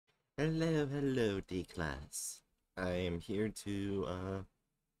Hello, hello, D-Class. I am here to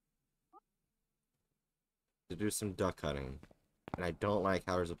do some duck hunting. And I don't like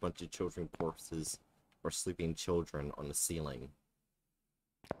how there's a bunch of children corpses or sleeping children on the ceiling.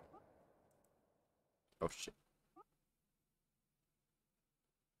 Oh shit.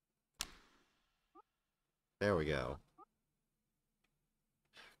 There we go.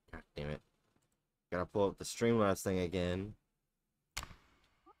 God damn it. Gotta pull up the Streamlabs thing again.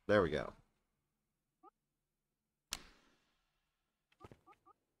 There we go.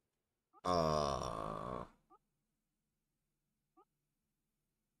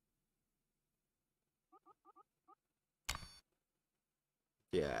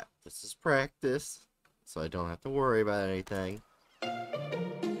 Yeah, this is practice, so I don't have to worry about anything.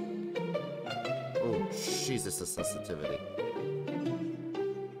 Oh, Jesus, the sensitivity.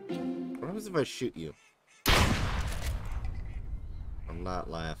 What happens if I shoot you? I'm not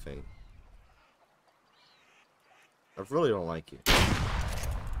laughing. I really don't like you.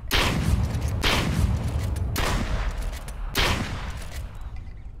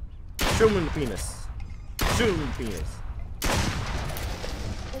 Shoot him in the penis. Shoot him in the penis.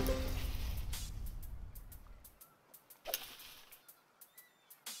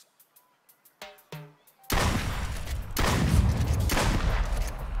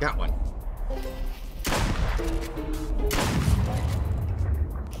 Got one.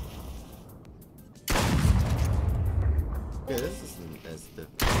 Yeah, this isn't as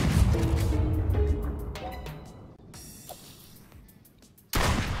difficult.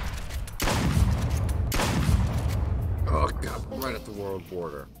 Oh god, right at the world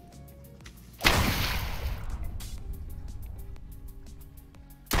border.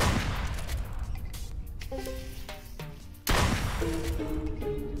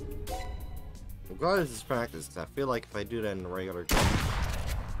 I'm glad this is practice, because I feel like if I do that in a regular game,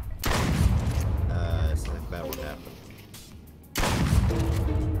 something bad would happen.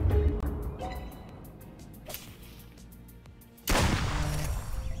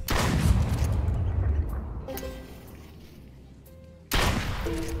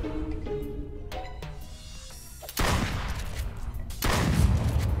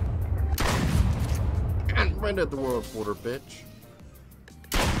 And right at the world border, bitch.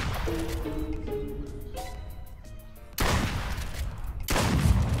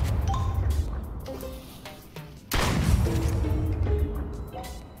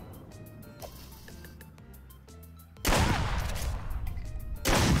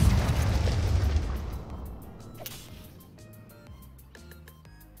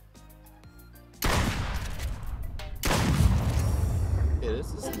 Yeah,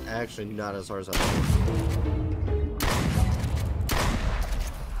 this is actually not as hard as I thought.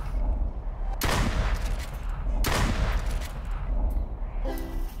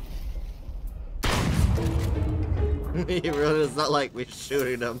 He really does not like me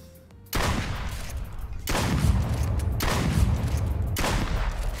shooting him.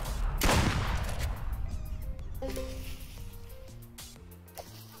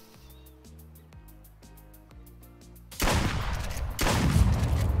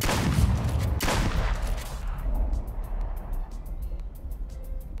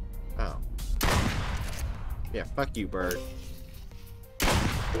 Oh. Yeah, fuck you, bird.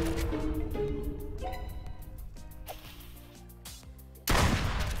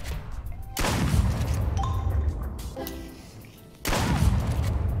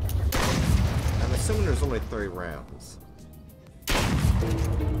 I'm assuming there's only 3 rounds.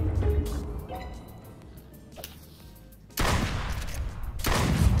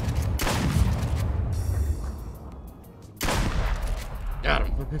 Got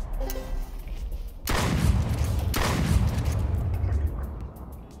him.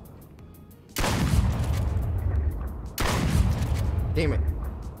 Damn it.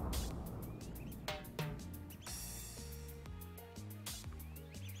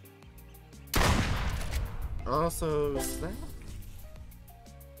 Also, snap.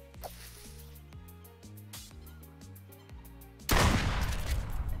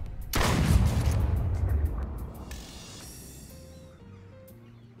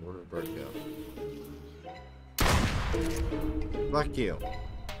 Where did the bird go? Fuck you.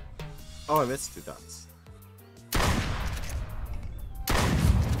 Oh, I missed 2 dots.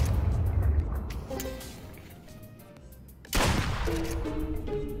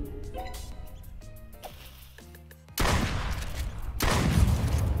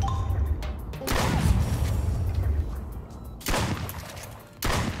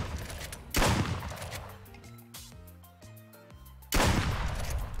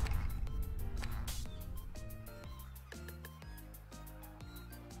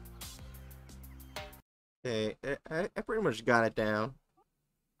 Okay, I pretty much got it down.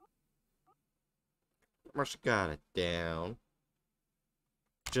 Pretty much got it down.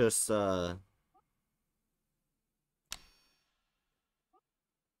 Just, auto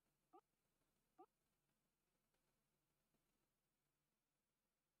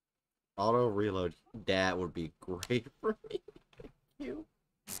reload. That would be great for me. Thank you.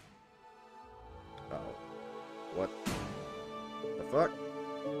 Oh. What the fuck?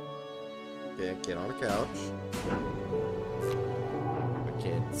 Okay, get on the couch. The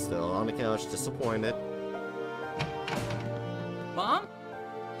kid's still on the couch, disappointed. Mom?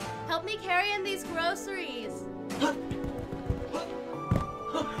 Help me carry in these groceries.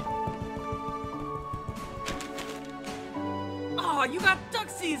 Oh, you got duck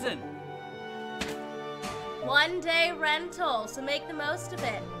season! 1 day rental, so make the most of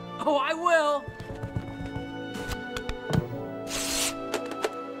it. Oh, I will!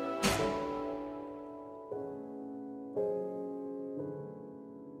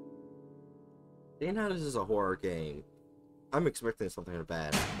 Seeing how this is a horror game, I'm expecting something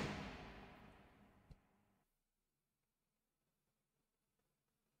bad.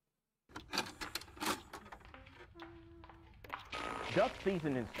 Duck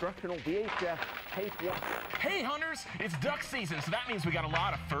season instructional VHS tape 1. Hey hunters, it's duck season, so that means we got a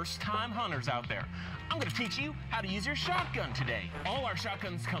lot of first-time hunters out there. I'm gonna teach you how to use your shotgun today. All our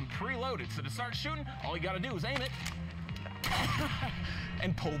shotguns come preloaded, so to start shooting, all you gotta do is aim it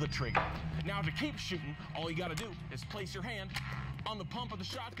and pull the trigger. Now to keep shooting, all you gotta do is place your hand on the pump of the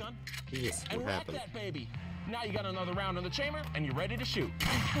shotgun and rack that baby. Now you got another round in the chamber and you're ready to shoot.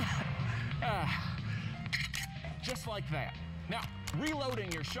 Just like that. Now,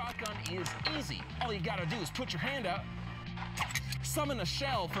 reloading your shotgun is easy. All you gotta do is put your hand out, summon a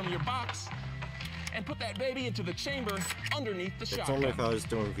shell from your box, and put that baby into the chamber underneath the shotgun. It's only if I was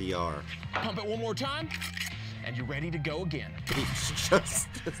doing VR. Pump it one more time, and you're ready to go again.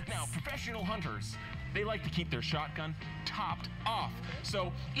 Now, professional hunters, they like to keep their shotgun topped off.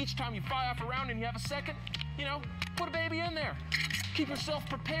 So each time you fire off a round and you have a second, you know, put a baby in there. Keep yourself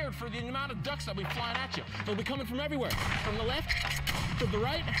prepared for the amount of ducks that'll be flying at you. They'll be coming from everywhere. From the left, to the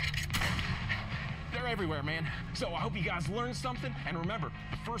right. They're everywhere, man. So I hope you guys learned something. And remember,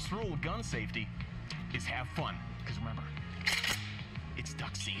 the first rule of gun safety is have fun. Because remember, it's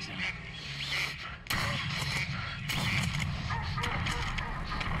duck season.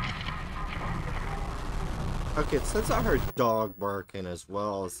 Okay, since I heard dog barking as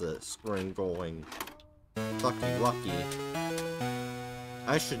well as the screen going lucky lucky,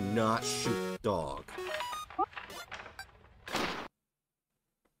 I should not shoot dog.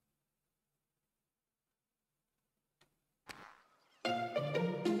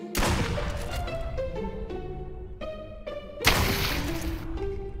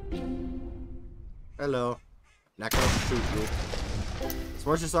 Hello. Not gonna shoot you. As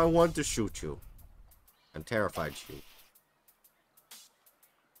much as I want to shoot you. I'm terrified to shoot.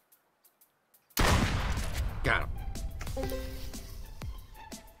 Got him.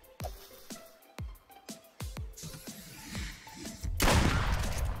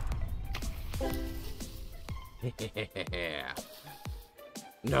 Yeah.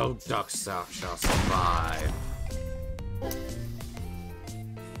 No ducks shall survive.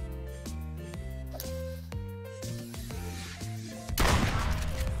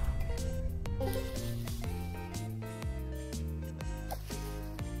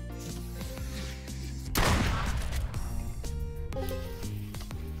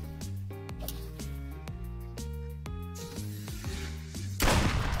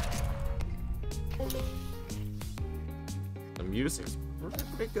 The music's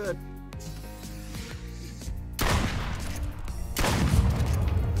pretty good.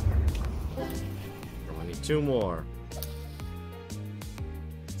 I need 2 more.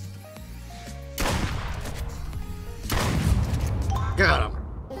 Got him.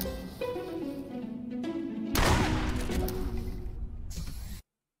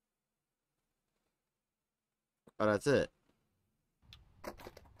 Oh, that's it.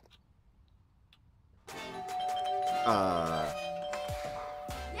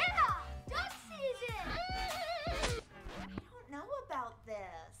 Yeah! Duck season! I don't know about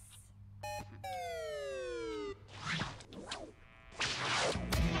this.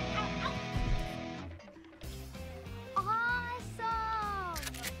 Awesome!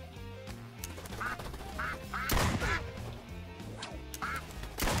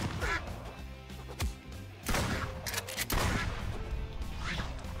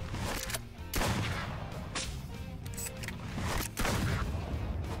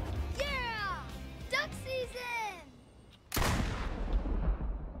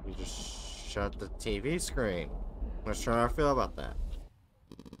 shut the TV screen. I'm not sure how I feel about that.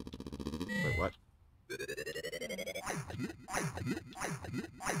 Wait, what?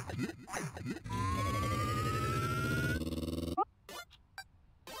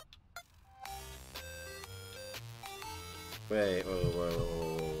 Wait,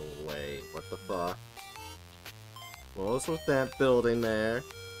 wait, what the fuck? What was with that building there?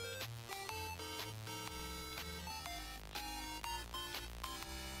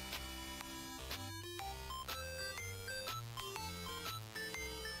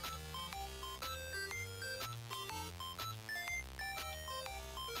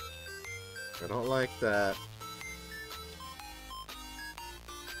 I don't like that.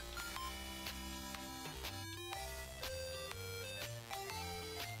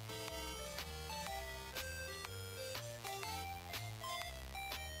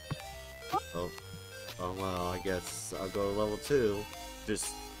 Oh well, I guess I'll go to level 2.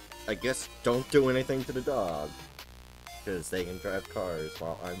 Just, I guess, don't do anything to the dog. Because they can drive cars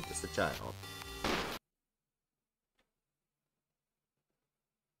while I'm just a child.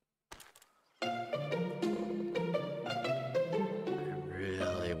 I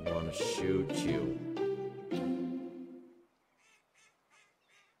really want to shoot you.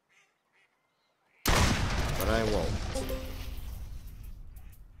 But I won't.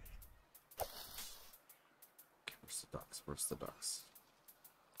 Where's the ducks? Where's the ducks?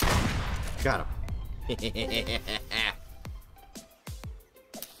 Got him.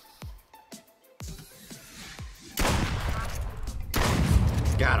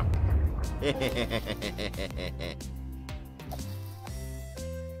 Got him.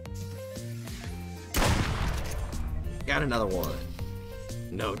 Got another one.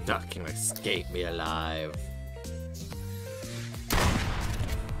 No duck can escape me alive.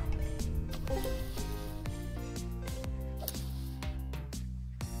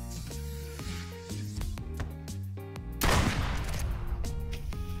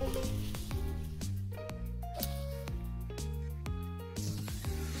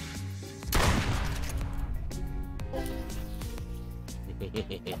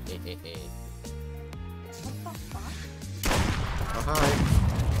 Oh, hi.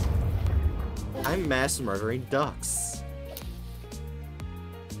 I'm mass murdering ducks.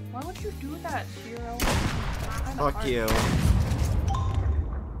 Why would you do that, Hero? Fuck you.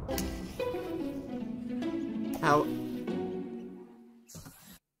 How?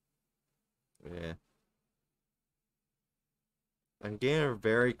 Yeah. I'm getting a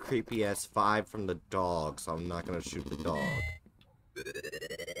very creepy ass vibe from the dog, so I'm not gonna shoot the dog.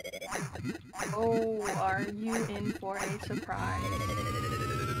 Oh, are you in for a surprise?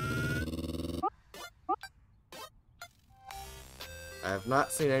 I have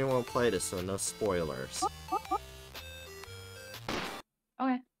not seen anyone play this, so no spoilers.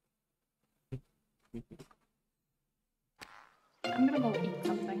 Okay. I'm gonna go eat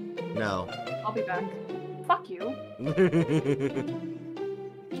something. No. I'll be back. Fuck you.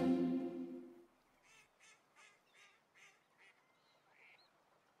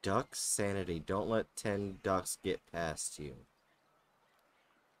 Duck sanity. Don't let 10 ducks get past you.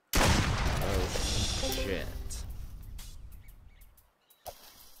 Oh shit.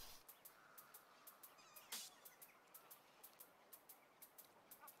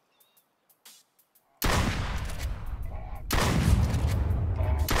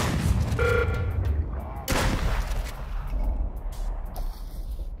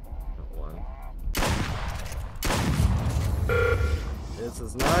 One. This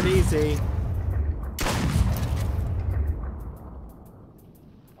is not easy.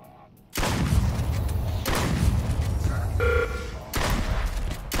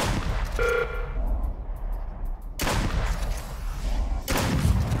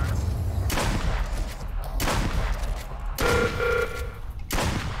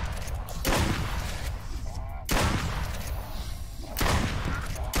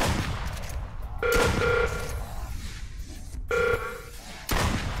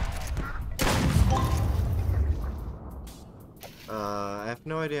 I have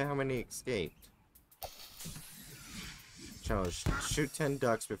no idea how many escaped. Challenge. Shoot 10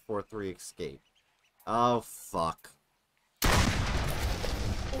 ducks before 3 escape. Oh, fuck.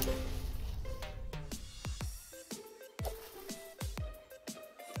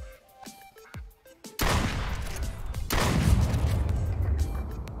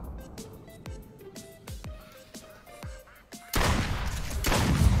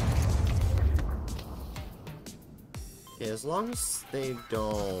 Okay, as long as they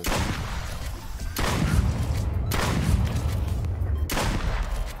don't...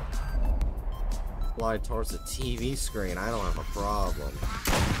 fly towards the TV screen, I don't have a problem.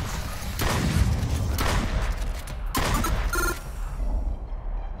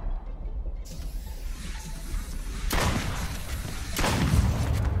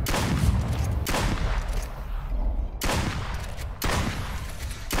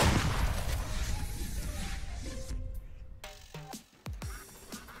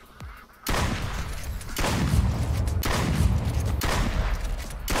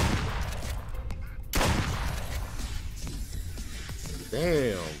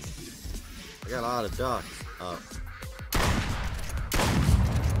 Damn. I got a lot of ducks. Oh.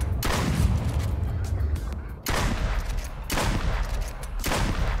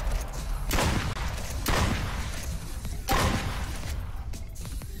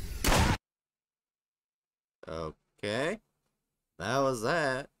 Okay. That was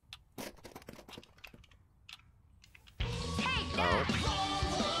that. Oh.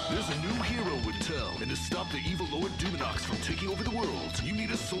 There's a new hero with Tell, and to stop the evil Lord Duminox from taking over the world, you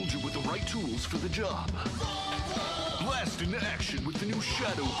need a soldier with the right tools for the job. Blast into action with the new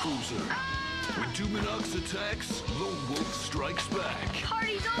Shadow Cruiser. When Duminox attacks, Lone Wolf strikes back.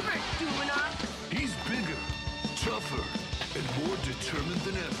 Party's over, Duminox. He's bigger, tougher, and more determined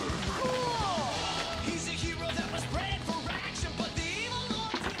than ever. Cool. He's a hero that was bred for action, but the evil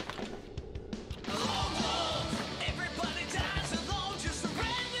Lord... Lone Wolf. Everybody dies alone, just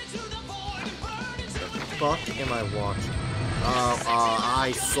surrender to the void and burn into the Fuck am I watching?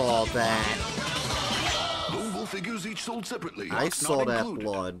 I saw that. Lone Wolf figures each sold separately. I Not saw that included.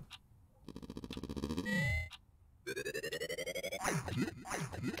 blood.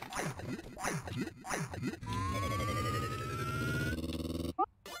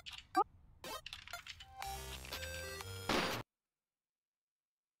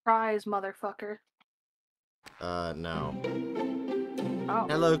 Prize, motherfucker. No. Oh.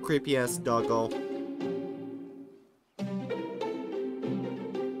 Hello, creepy ass doggo.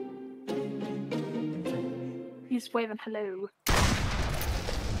 He's waving hello.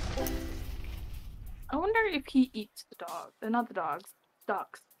 I wonder if he eats the dog. Not the dogs.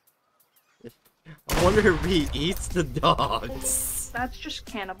 Ducks. I wonder if he eats the dogs. That's just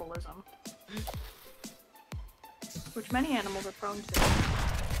cannibalism. Which many animals are prone to.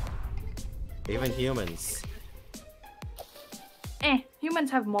 Even humans.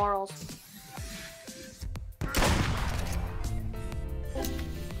 Humans have morals.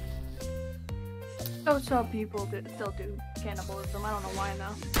 Oh, some people still do cannibalism. I don't know why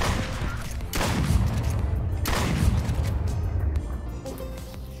though.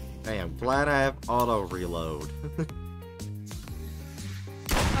 Hey, I'm glad I have auto reload.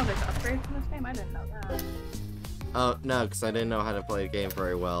 Oh, there's upgrades in this game? I didn't know that. Oh, no, because I didn't know how to play the game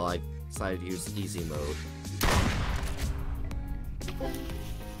very well. I decided to use easy mode.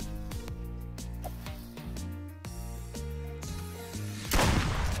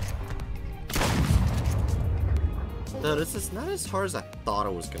 Though this is not as hard as I thought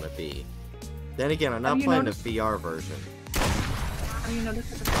it was gonna be. Then again, I'm not playing the VR version. Have you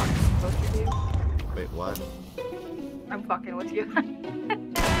noticed what the fuck I'm supposed to do? Wait, what? I'm fucking with you.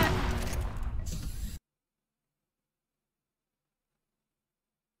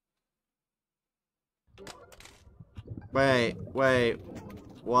 Wait,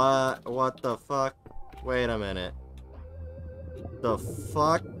 what the fuck? Wait a minute. The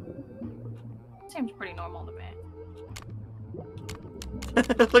fuck? Seems pretty normal to me.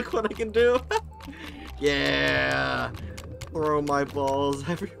 Look what I can do! Yeah! Throw my balls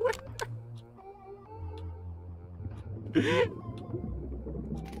everywhere.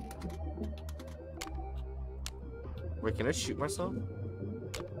 Wait, can I shoot myself?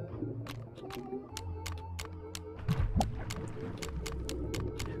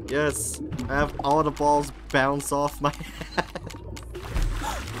 Yes, I have all the balls bounce off my head.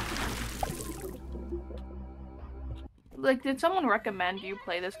 Like, did someone recommend you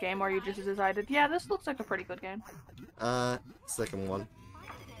play this game, or you just decided, yeah, this looks like a pretty good game? Second one.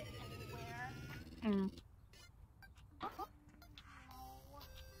 Mm.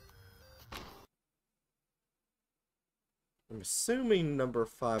 I'm assuming number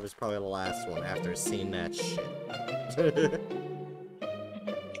 5 is probably the last one after seeing that shit.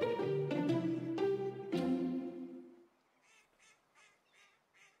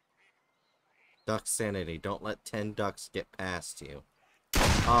 Duck sanity. Don't let 10 ducks get past you.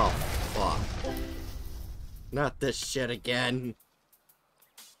 Oh, fuck. Not this shit again.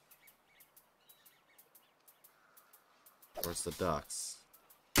 Where's the ducks?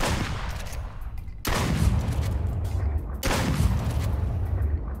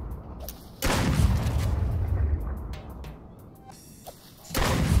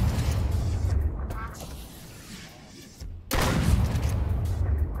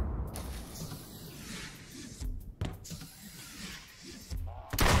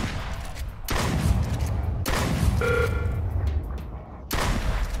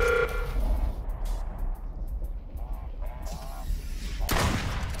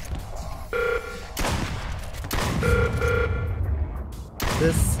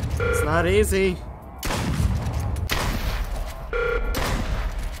 This is not easy.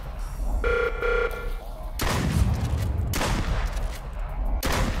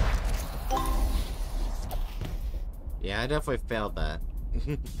 Yeah, I definitely failed that.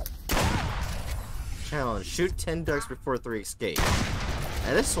 Challenge. Shoot 10 ducks before 3 escape.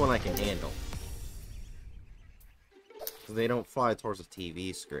 Now this one I can handle. So they don't fly towards the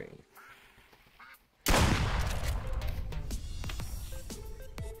TV screen.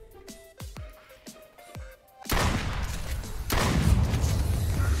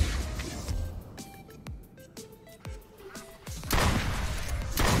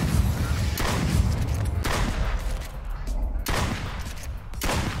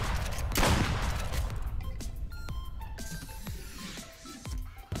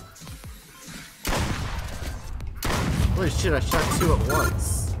 Holy shit, I shot 2 at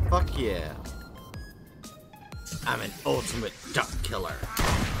once. Fuck yeah. I'm an ultimate duck killer.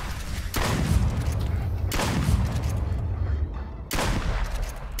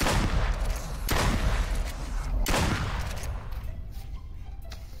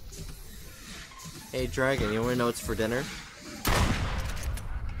 Hey Dragon, you wanna know what's for dinner?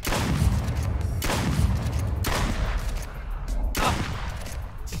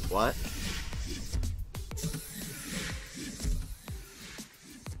 What?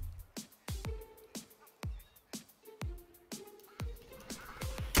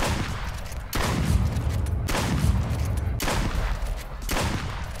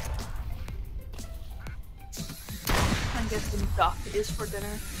 I'm guessing duck is for dinner.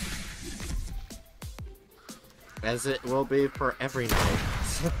 As it will be for every night.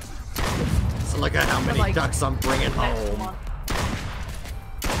 So look at how many like, ducks I'm bringing Next home. month.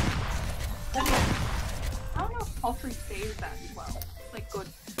 Then again, I don't know if poultry stays that well. Like good.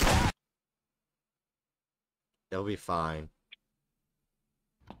 It'll be fine.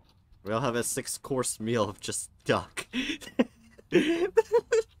 We'll have a 6-course meal of just duck.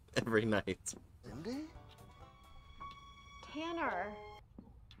 Every night. Cindy? Tanner.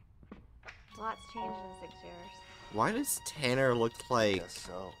 Lots changed in 6 years. Why does Tanner look like Guess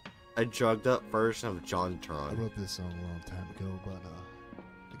so. a drugged up version of I JonTron? wrote this song a long time ago, but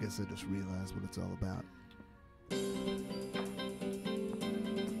I guess I just realized what it's all about.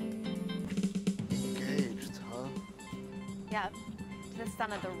 Engaged, huh? Yep. To the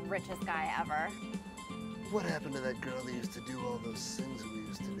son of the richest guy ever. What happened to that girl that used to do all those things we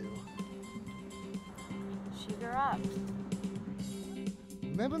used to do? She grew up.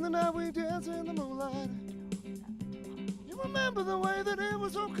 Remember the night we danced in the moonlight? You remember the way that it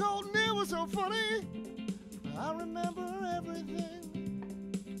was so cold and it was so funny? I remember everything.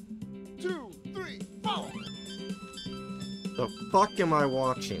 2, 3, 4. The fuck am I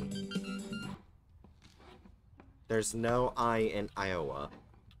watching? There's no I in Iowa.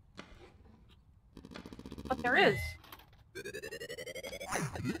 But there is.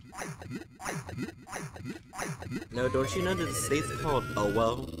 No, don't you know that the state's called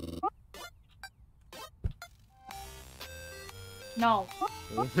Owo? No.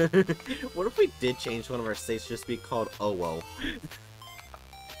 What if we did change one of our states just to be called Owo?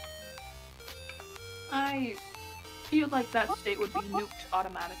 I feel like that state would be nuked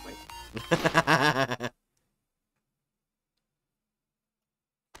automatically.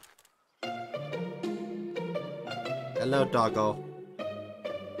 Hello, doggo.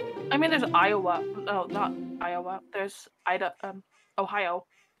 I mean, there's Iowa. No, not Iowa. There's Ohio.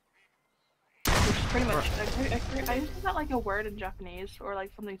 Which is pretty much. Isn't that like a word in Japanese or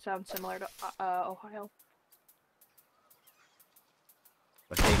like something sounds similar to Ohio?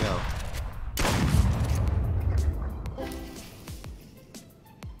 But here you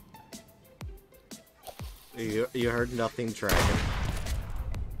go. You heard nothing, Dragon.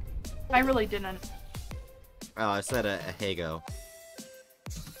 I really didn't. Oh, I said a Hago.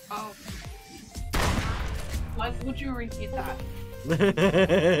 Oh. Why would you repeat that?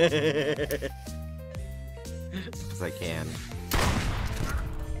 Because I can.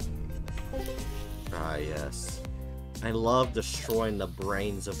 Ah, yes. I love destroying the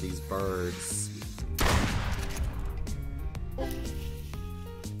brains of these birds.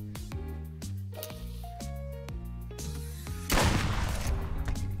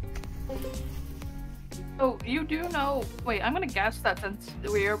 Oh, you do know. Wait, I'm gonna guess that since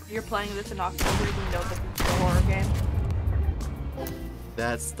you're playing this in October, you know that it's a horror game.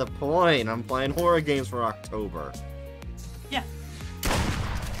 That's the point. I'm playing horror games for October. Yeah.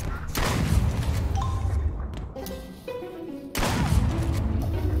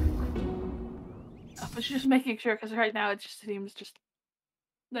 I was just making sure because right now it just seems just.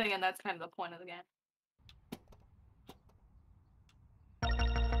 Then again, that's kind of the point of the game.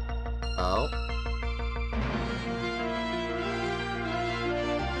 Oh.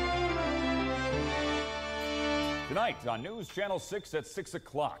 Tonight on News Channel 6 at 6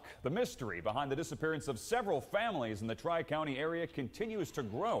 o'clock, the mystery behind the disappearance of several families in the Tri-County area continues to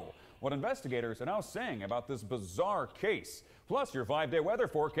grow. What investigators are now saying about this bizarre case. Plus your 5-day weather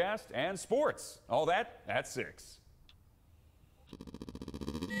forecast and sports. All that at 6.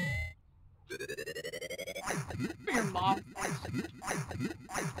 Your mom.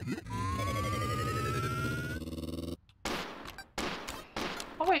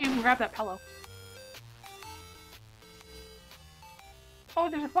 Oh wait, you can grab that pillow. Oh,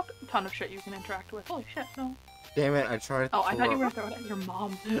 there's a fuck ton of shit you can interact with. Holy shit, no. Damn it, I tried to Oh, I thought you were throwing it at your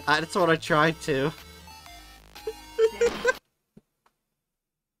mom. That's what I tried to.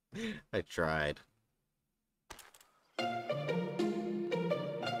 I tried.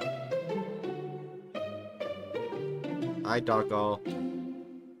 Hi, doggo.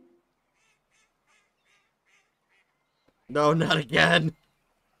 No, not again.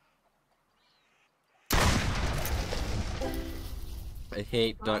 I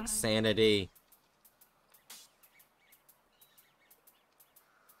hate duck sanity.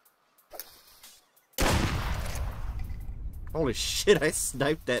 Holy shit, I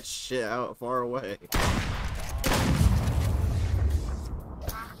sniped that shit out far away.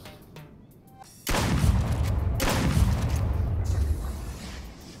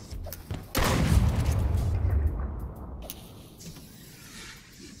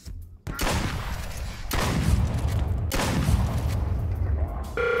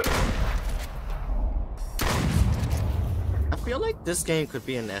 I feel like this game could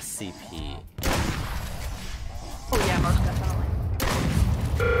be an SCP. Oh yeah, most definitely.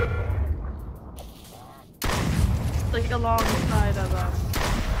 Like alongside of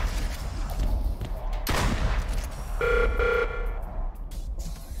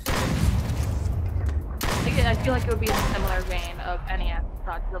I feel like it would be in a similar vein of NES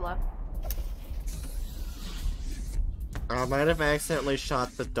Godzilla. I might have accidentally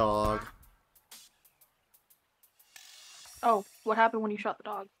shot the dog. Oh, what happened when you shot the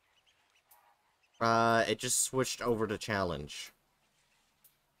dog? It just switched over to challenge.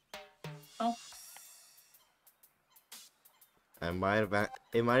 Oh. It might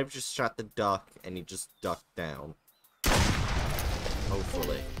have just shot the duck and he just ducked down.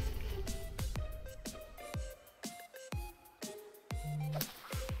 Hopefully.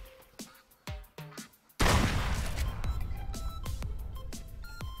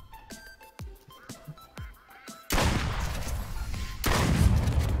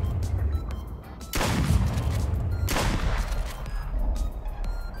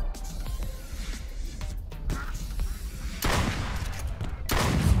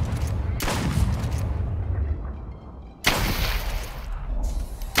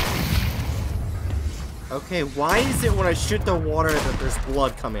 Okay, why is it when I shoot the water that there's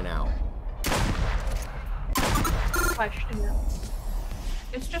blood coming out? Question.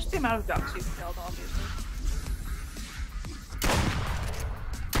 It's just the amount of ducks you've killed, obviously.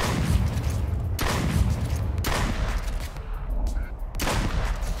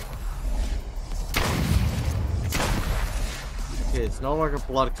 Okay, it's no longer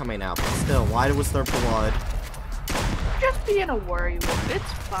blood coming out, but still, why was there blood? Just being a worrywart,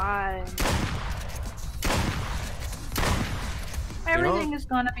 it's fine. Everything is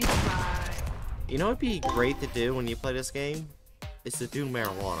gonna be fine. You know what'd be great to do when you play this game? Is to do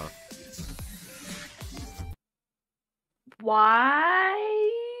marijuana. Why?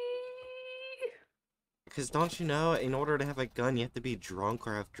 Because don't you know, in order to have a gun, you have to be drunk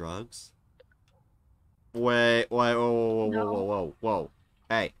or have drugs? Wait, whoa.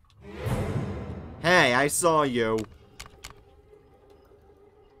 Hey. Hey, I saw you.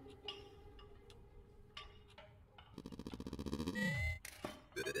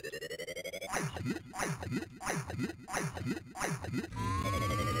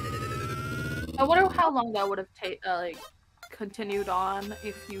 I wonder how long that would have continued on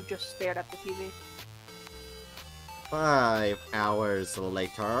if you just stared at the TV. 5 hours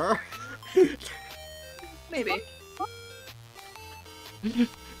later. Maybe.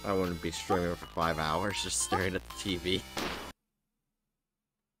 I wouldn't be streaming for 5 hours just staring at the TV.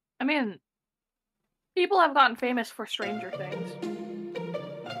 I mean, people have gotten famous for Stranger Things.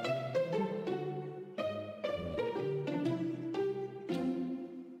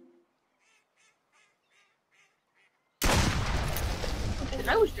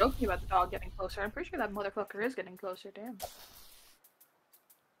 I was joking about the dog getting closer. I'm pretty sure that motherfucker is getting closer, damn.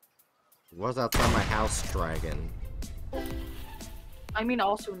 What's outside my house, dragon? I mean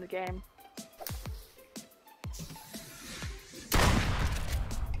also in the game.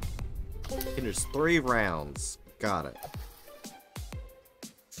 Okay, there's 3 rounds. Got it.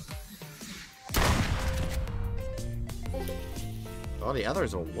 All the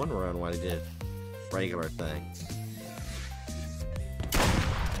others are one run when he did regular thing.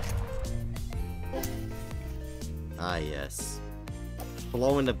 Ah, yes.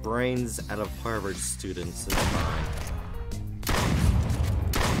 Blowing the brains out of Harvard students is fine.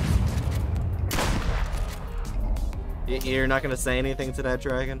 You're not gonna say anything to that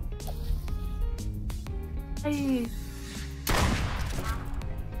dragon? Hey.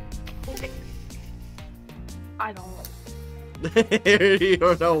 I don't. You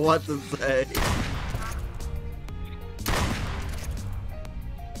don't know what to say.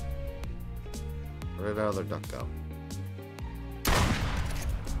 Where'd the other duck go?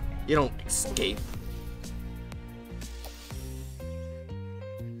 You don't escape.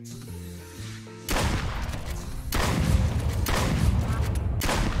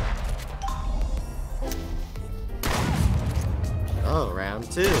 Oh,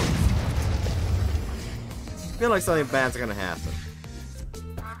 round 2. I feel like something bad's gonna happen.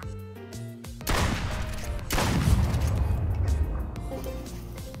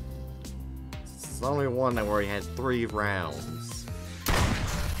 It's only one that where he had 3 rounds.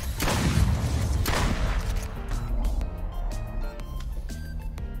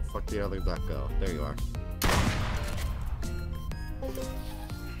 Fuck the other duck go. There you are.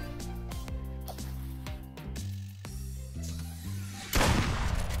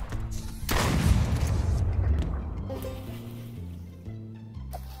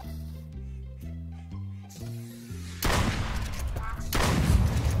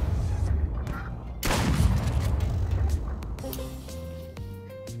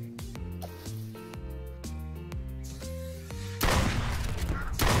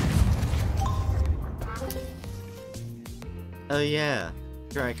 Oh yeah,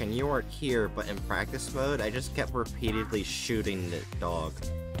 Draken, you weren't here, but in practice mode, I just kept repeatedly shooting the dog.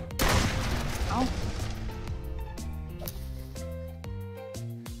 Oh.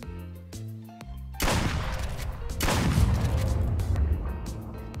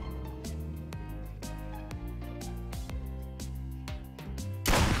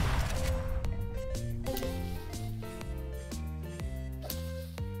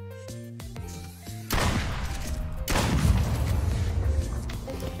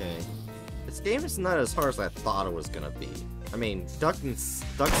 Game is not as hard as I thought it was gonna be. I mean, Duck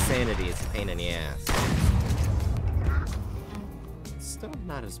Sanity is a pain in the ass. It's still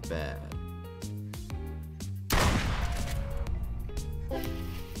not as bad.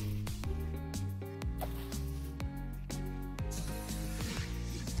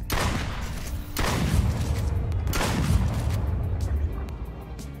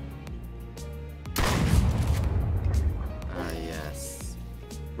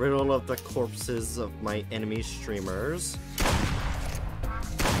 Riddle of the corpses of my enemy streamers. Wrap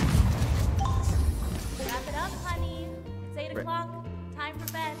it up, honey. It's 8 o'clock. Time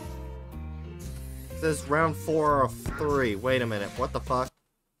for bed. It says round 4 of 3. Wait a minute. What the fuck?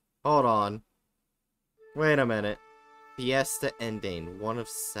 Hold on. Wait a minute. Fiesta ending. 1 of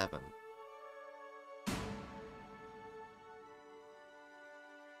 7.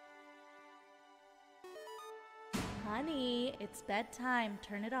 Honey, it's bedtime.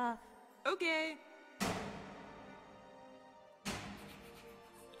 Turn it off. Okay.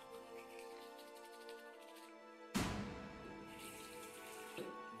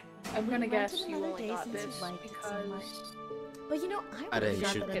 I'm gonna guess Wanted you another only day got since this you liked it so because much. But you know, I I didn't would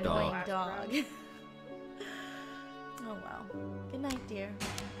have shoot got the that dog. annoying dog. Oh well. Good night, dear.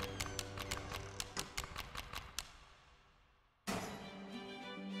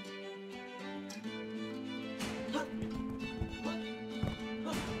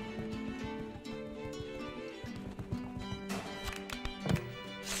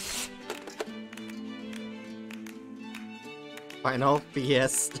 Final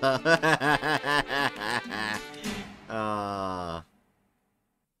Fiesta.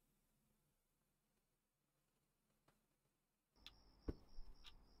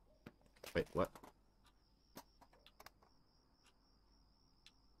 Wait, what?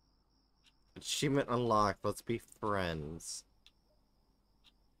 Achievement unlocked. Let's be friends.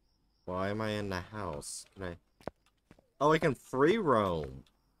 Why am I in the house? Can I? Oh, I can free roam.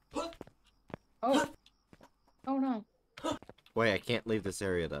 Oh. Oh no. Wait, I can't leave this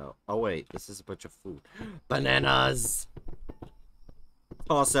area though. Oh wait, this is a bunch of food. Bananas!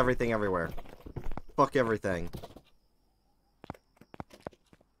 Toss everything everywhere. Fuck everything.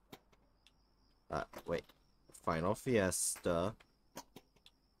 Wait. Final Fiesta.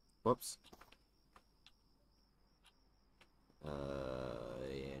 Whoops.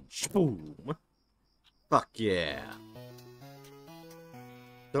 And boom. Fuck yeah.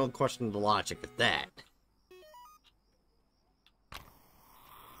 Don't question the logic of that.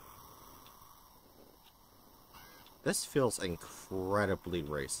 This feels incredibly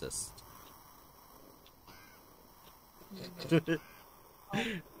racist.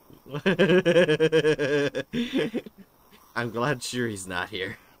 I'm glad Shuri's not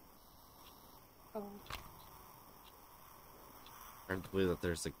here. Oh. I believe that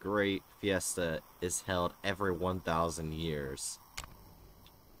there's a great fiesta is held every 1,000 years.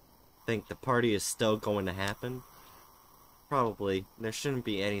 Think the party is still going to happen? Probably. There shouldn't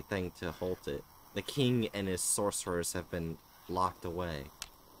be anything to halt it. The king and his sorcerers have been locked away.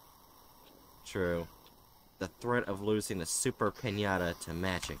 True. The threat of losing a super piñata to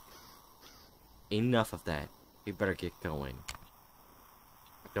magic. Enough of that. We better get going.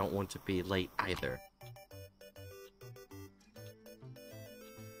 I don't want to be late either.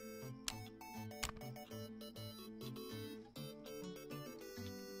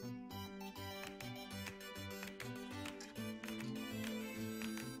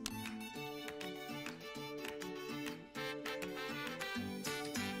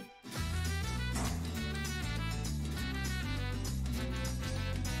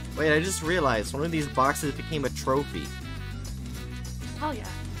 Wait, I just realized one of these boxes became a trophy. Hell yeah.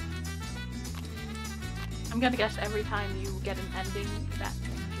 I'm gonna guess every time you get an ending, that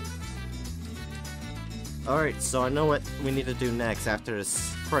changes. Alright, so I know what we need to do next after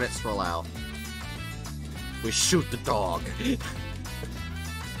this credits roll out. We shoot the dog.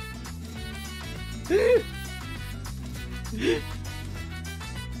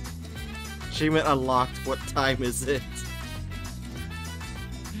 Achievement unlocked. What time is it?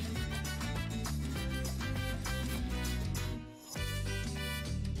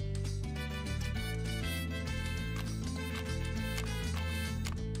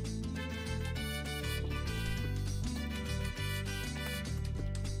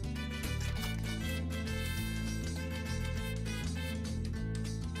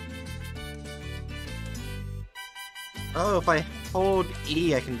 Oh, if I hold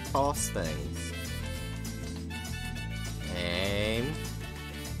E, I can toss things. Aim.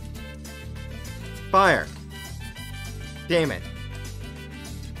 Fire! Damn it.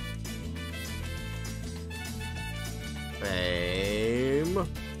 Aim.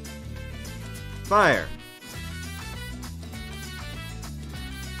 Fire!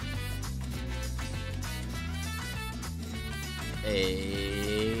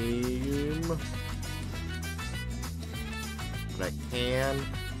 Aim. But I can.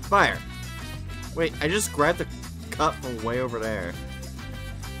 Fire! Wait, I just grabbed the cup from way over there.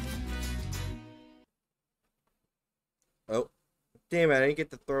 Oh. Damn it, I didn't get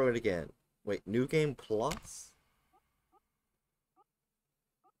to throw it again. Wait, New Game Plus?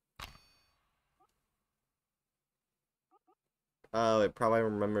 Oh, it probably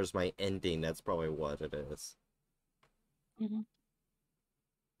remembers my ending. That's probably what it is. Mm-hmm.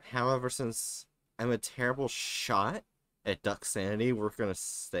 However, since I'm a terrible shot at Duck Sanity, we're gonna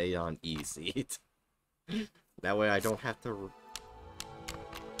stay on easy. That way I don't have to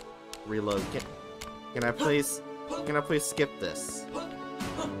reload. Can I please skip this?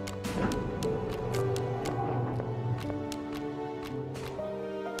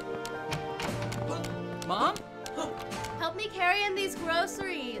 Mom? Help me carry in these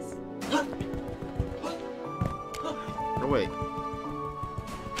groceries. No, wait.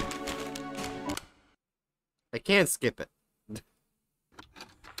 I can't skip it.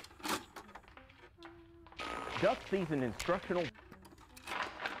 Duck season instructional.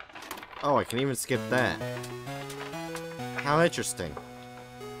 Oh, I can even skip that. How interesting.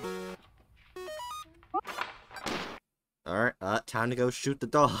 Alright, time to go shoot the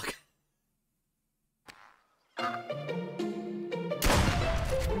dog.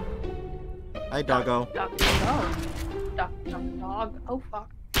 Hi, doggo. Duck, dog. Oh, fuck.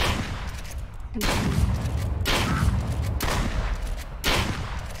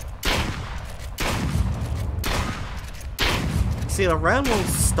 See, the round won't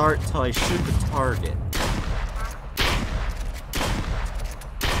start till I shoot the target.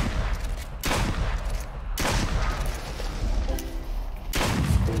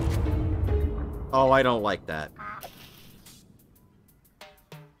 Oh, I don't like that.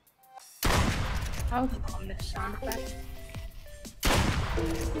 How was on this sound effect?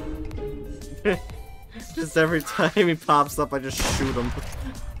 Just every time he pops up, I just shoot him.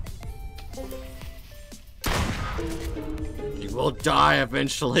 He will die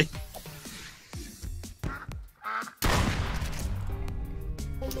eventually.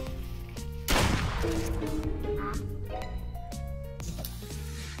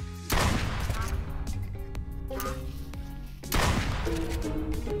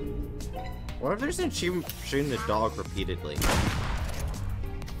 What if there's an achievement for shooting the dog repeatedly?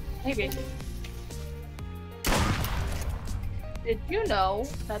 Maybe. Did you know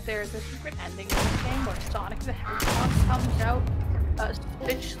that there's a secret ending in this game where Sonic the Hedgehog comes out,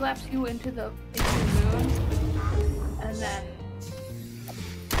 bitch slaps you into the moon, and then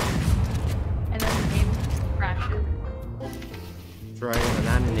the game crashes. Dragon, I'm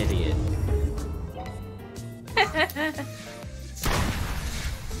not an idiot.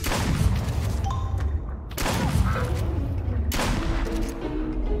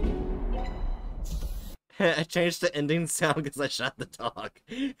 I changed the ending sound because I shot the dog.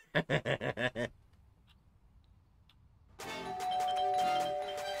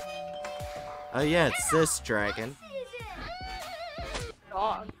 Oh yeah, it's this dragon.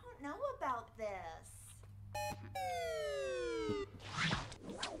 Dog. I don't know about this.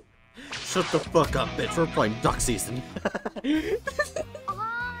 Shut the fuck up, bitch. We're playing duck season.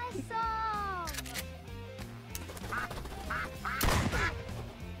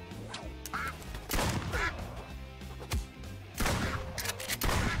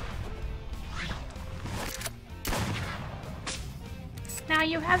 Now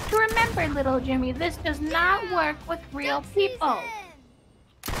you have to remember, little Jimmy, this does not work with real people.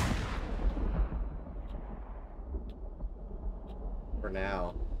 For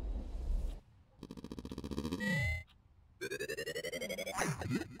now.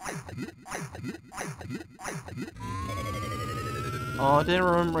 Oh, I didn't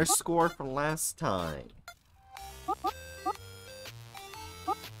remember my score from last time.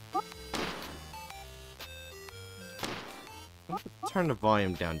 Turn the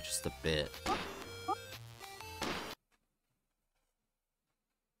volume down just a bit.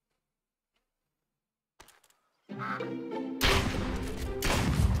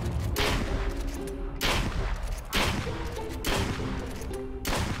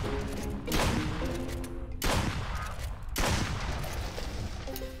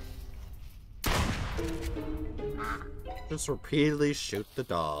 Just repeatedly shoot the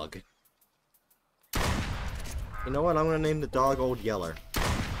dog. You know what? I'm gonna name the dog Old Yeller.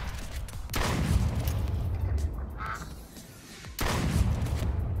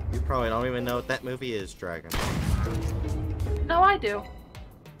 You probably don't even know what that movie is, Dragon. No, I do.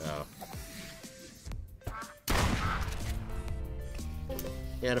 Oh.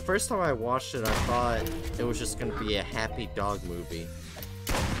 Yeah, the first time I watched it, I thought it was just gonna be a happy dog movie.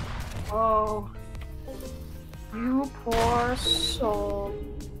 Oh. You poor soul.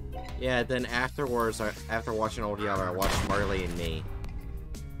 Yeah, then afterwards, after watching Old Yeller, I watched Marley and Me.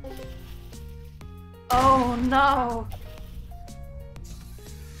 Oh no.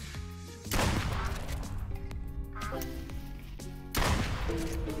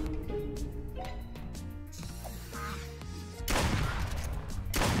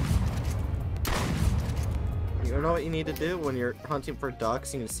 You know what you need to do when you're hunting for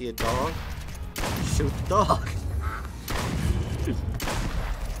ducks and you see a dog? Shoot the dog.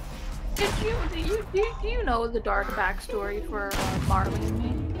 Do you know the dark backstory for Marley and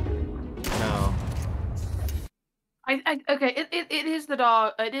Me? No. Okay, it is the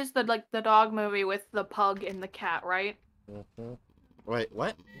dog. It is the dog movie with the pug and the cat, right? Mm-hmm. Wait,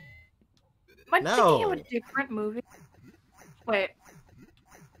 what? Am I No. thinking of a different movie? Wait.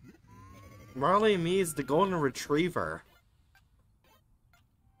 Marley and Me is the golden retriever.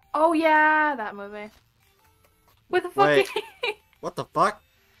 Oh yeah, that movie. With the fucking. Wait. What the fuck?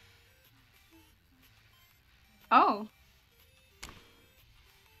 Oh.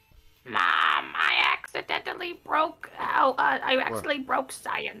 Mom, I accidentally broke. I accidentally broke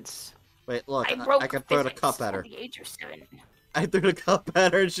science. Wait, look, I can throw the physics cup at her. At the age of 7. I threw the cup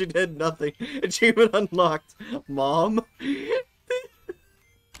at her and she did nothing. Achievement unlocked. Mom?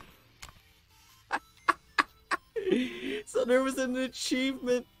 So there was an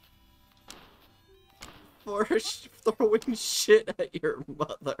achievement for throwing shit at your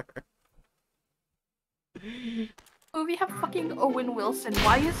mother. Oh, we have fucking Owen Wilson.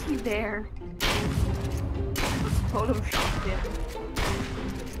 Why is he there? Let's Photoshop him.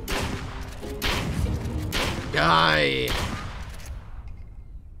 Die!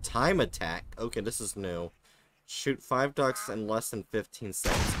 Time attack? Okay, this is new. Shoot 5 ducks in less than 15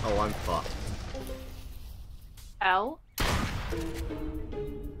 seconds. Oh, I'm fucked. L?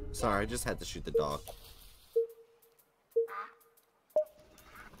 Sorry, I just had to shoot the dog.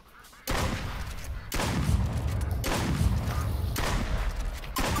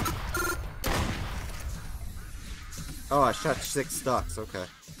 Oh, I shot 6 ducks, okay.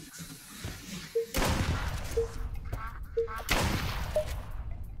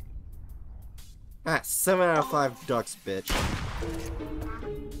 Ah, 7 out of 5 ducks, bitch.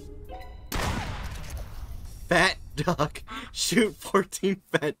 Fat duck. Shoot 14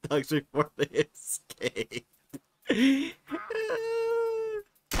 fat ducks before they escape.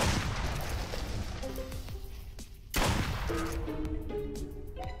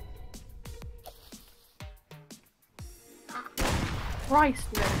 Christ,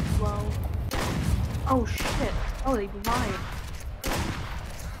 very slow. Oh shit. Oh, they lied.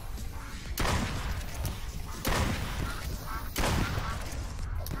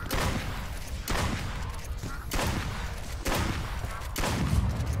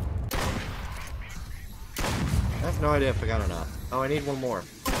 I have no idea if I got enough. Oh, I need one more.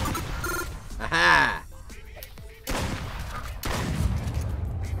 Aha!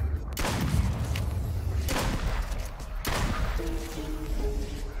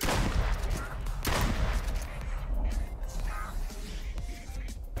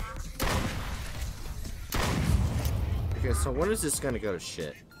 Okay, so when is this gonna go to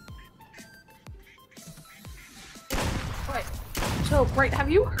shit? Wait. So, right, have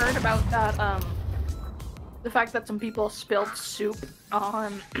you heard about that, the fact that some people spilled soup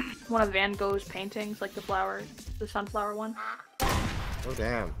on one of Van Gogh's paintings, like the sunflower one? Oh,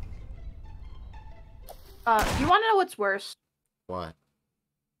 damn. You wanna know what's worse? What?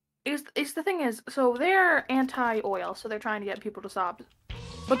 Is the thing is, so they're anti-oil, so they're trying to get people to stop.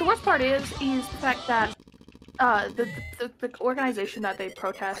 But the worst part is the fact that the organization that they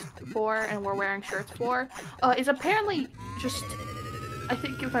protest for and were wearing shirts for is apparently just, I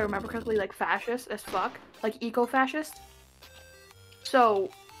think if I remember correctly, like fascist as fuck, like eco-fascist.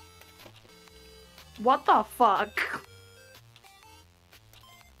 So, what the fuck?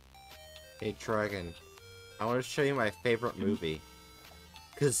 Hey, Dragon, I want to show you my favorite movie,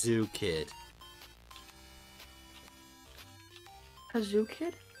 Kazoo Kid. Kazoo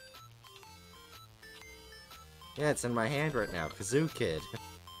Kid? Yeah, it's in my hand right now, Kazoo Kid.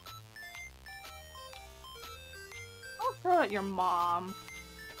 Don't throw it at your mom.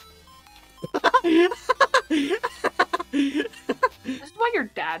 This is why your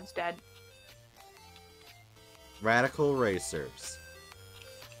dad's dead. Radical Racers.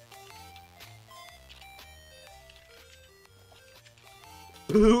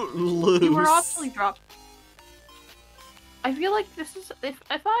 Boot loose. You were awfully dropped. I feel like this is if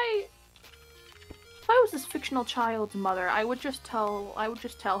I was this fictional child's mother, I would just tell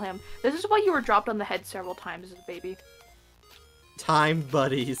him this is why you were dropped on the head several times as a baby. Time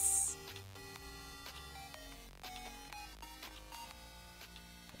buddies.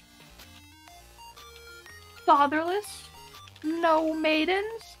 Fatherless? No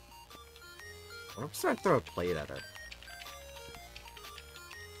maidens? I'm just gonna throw a plate at her.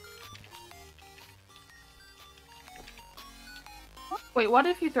 Wait, what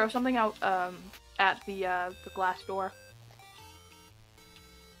if you throw something out at the glass door?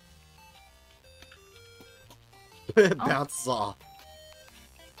 It bounces off.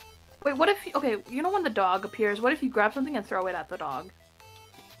 Wait, what if okay, you know when the dog appears, what if you grab something and throw it at the dog?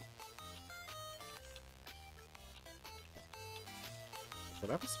 What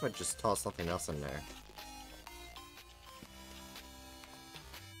happens if I just toss something else in there?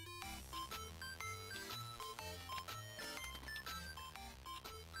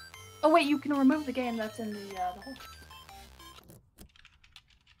 Oh wait, you can remove the game that's in the hole.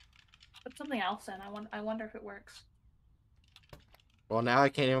 Put something else in. I wonder if it works. Well, now I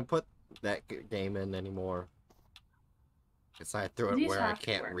can't even put that game in anymore. Because I threw it These where I have to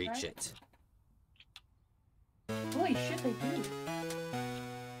can't work, reach right? it. Holy shit, they do.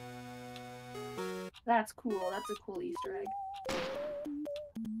 That's cool. That's a cool Easter egg.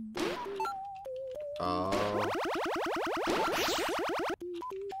 Oh.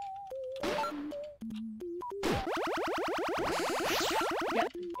 Get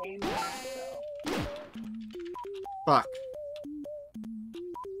the game back, though. Fuck.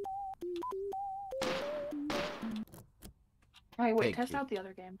 Alright, wait, Thank test you. out the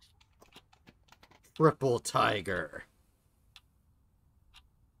other games. Triple Tiger.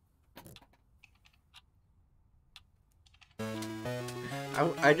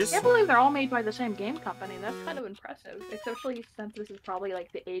 I just... I can't believe they're all made by the same game company. That's kind of impressive. Especially since this is probably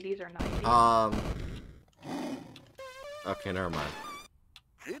like the 80s or 90s. Okay, never mind.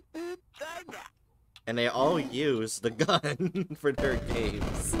 And they all use the gun for their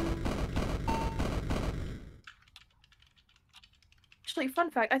games. Actually, fun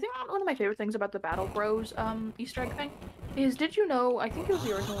fact, I think one of my favorite things about the Battle Bros Easter egg thing is, did you know, I think it was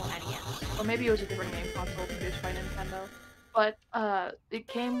the original NES, or maybe it was a different game console produced by Nintendo, but it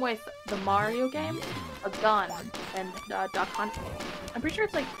came with the Mario game, a gun, and Duck Hunt. I'm pretty sure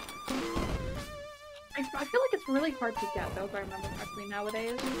it's like... I feel like it's really hard to get, though, if I remember correctly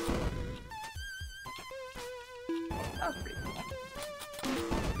nowadays. That was pretty cool.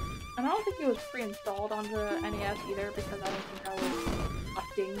 And don't think it was pre-installed on the NES either because I don't think that was a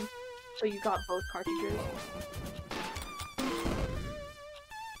thing. So you got both cartridges.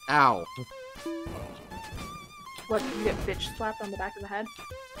 Ow. What, you get bitch slapped on the back of the head?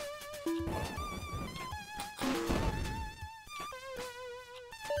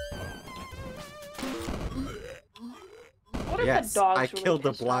 What if Yes, the dogs I were killed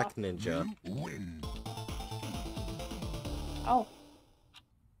the pissed black off? ninja. Oh.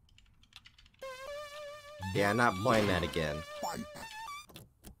 Yeah, not playing that again.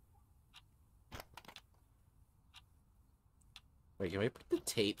 Wait, can we put the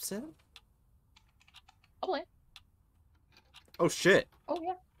tapes in? Probably. Oh shit. Oh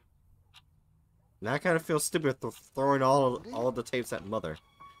yeah. Now I kind of feel stupid throwing all the tapes at Mother.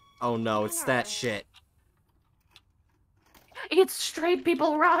 Oh no, it's that shit. It's straight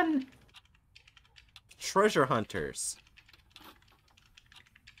people run! Treasure hunters.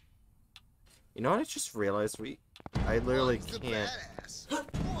 You know what I just realized? I literally can't.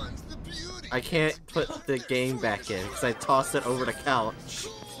 I can't put the game back in because I tossed it over the couch.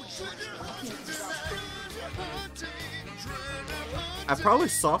 I probably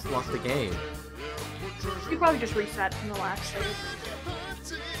soft locked the game. You probably just reset from the last save.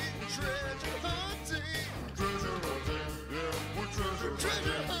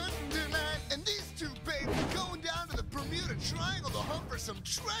 And these two babes are going down to the Bermuda Triangle to hunt for some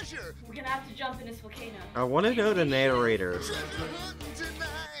treasure. We're gonna have to jump in this volcano. I want to know the narrator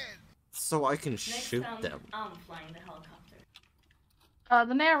so I can shoot Next, them. I'm flying the helicopter.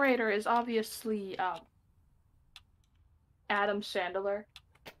 The narrator is obviously, Adam Sandler.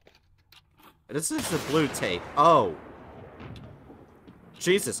 This is the blue tape. Oh.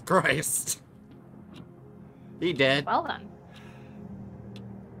 Jesus Christ. He dead. Well then.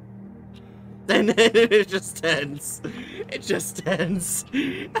 Then it just ends. It just ends.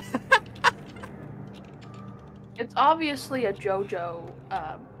 It's obviously a JoJo,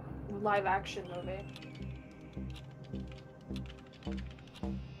 live action movie.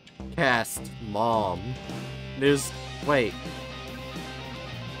 Cast mom. Wait.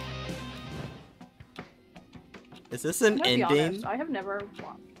 Is this an I'm gonna be ending? honest, I have never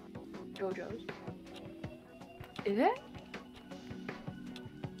watched JoJo's. Is it?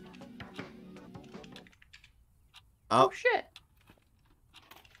 Oh. Oh shit.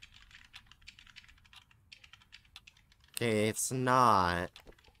 Okay, it's not.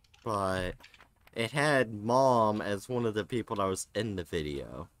 But it had mom as one of the people that was in the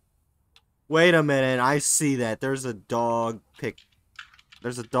video. Wait a minute, I see that. There's a dog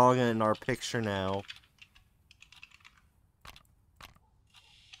There's a dog in our picture now.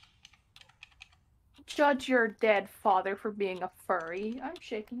 Judge your dead father for being a furry. I'm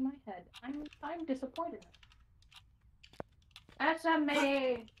shaking my head. I'm disappointed.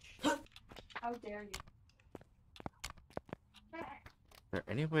 SMH! How dare you? Is there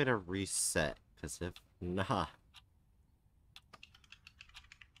any way to reset? Because if not...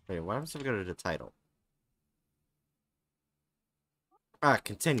 Wait, what happens if we go to the title?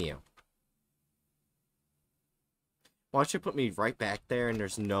 Continue. Why don't you put me right back there and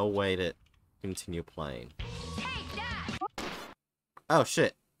there's no way to continue playing? Oh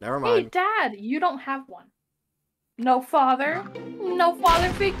shit, never Hey, mind. Dad, you don't have one. No father? No father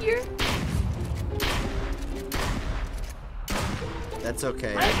figure? That's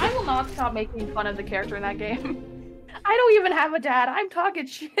okay. I will not stop making fun of the character in that game. I don't even have a dad. I'm talking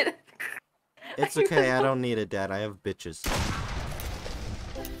shit. It's okay, I don't need a dad. I have bitches.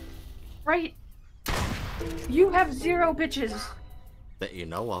 Right. You have 0 bitches. That you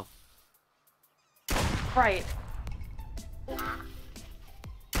know of. Right.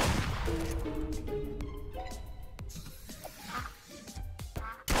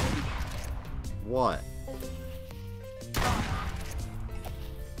 What?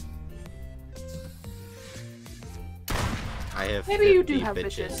 I have Maybe 50 you do have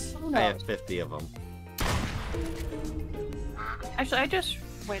bitches. bitches. Who I have knows? 50 of them. Actually,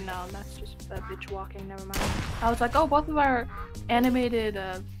 wait, no, that's just a bitch walking, never mind. I was like, oh, both of our animated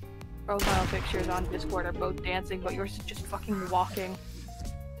profile pictures on Discord are both dancing, but yours is just fucking walking.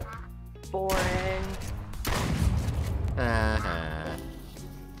 Boring.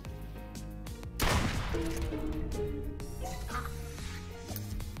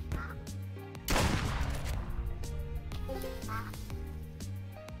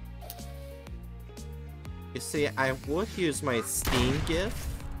 You see, I would use my Steam GIF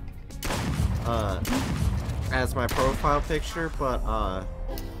as my profile picture, but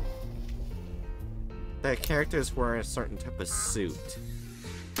that character is wearing a certain type of suit.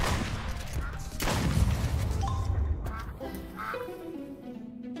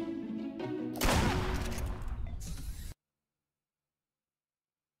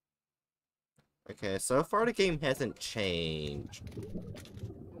 Okay, so far the game hasn't changed.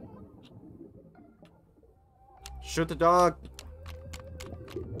 Shoot the dog!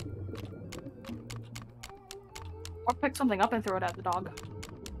 Or pick something up and throw it at the dog.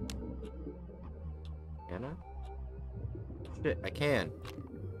 Can I? Shit, I can.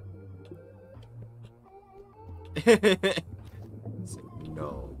 It's like,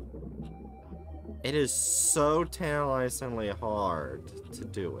 no. It is so tantalizingly hard to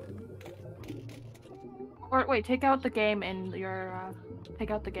do it. Or wait, take out the game in your take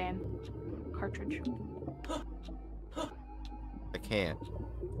out the game cartridge. I can't.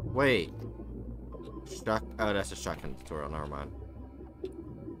 Wait. Oh, that's a shotgun tutorial. Never mind.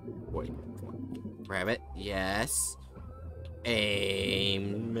 Wait. Grab it. Yes.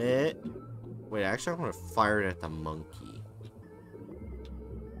 Aim it. Wait, actually, I want to fire it at the monkey.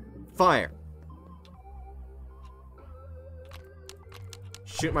 Fire!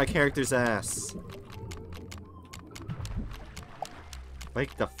 Shoot my character's ass.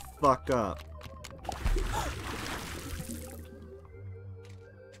 Wake the fuck up.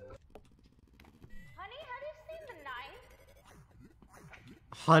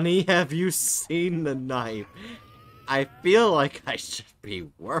 Honey, have you seen the knife? I feel like I should be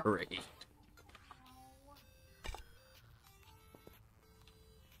worried.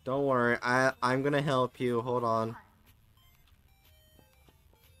 Don't worry, I'm gonna help you. Hold on.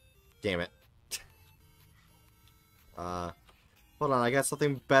 Damn it. Hold on, I got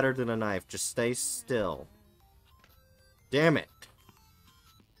something better than a knife. Just stay still. Damn it.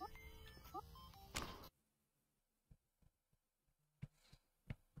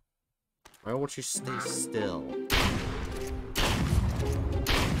 Why won't you stay still?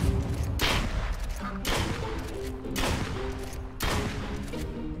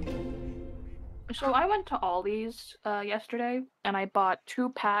 So I went to Ollie's yesterday, and I bought 2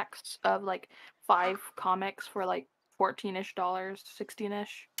 packs of like 5 comics for like $14-ish,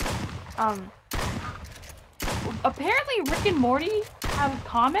 16-ish. Apparently Rick and Morty have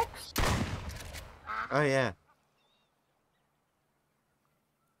comics. Oh yeah.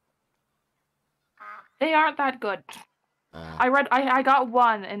 They aren't that good. I got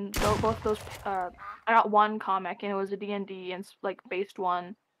one, and both those I got one comic, and it was a D&D and like based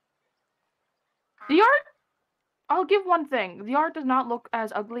one. The art, I'll give one thing. The art does not look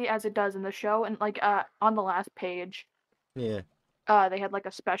as ugly as it does in the show, and like on the last page. Yeah. They had like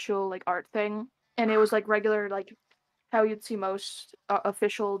a special like art thing, and it was like regular like how you'd see most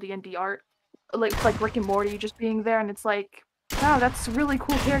official D&D art, like Rick and Morty just being there, and it's like, wow, that's really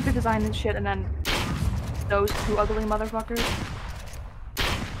cool character design and shit, and then those 2 ugly motherfuckers.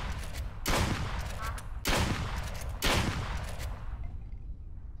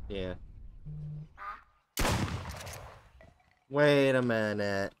 Yeah. Wait a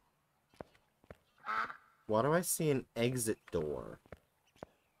minute. Why do I see an exit door?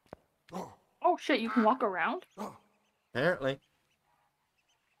 Oh shit, you can walk around? Apparently.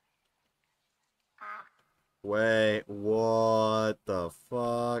 Wait, what the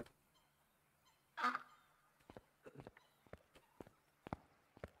fuck?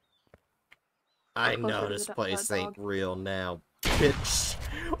 I know this place ain't real now, bitch.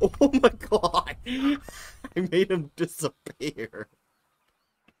 Oh my god. I made him disappear.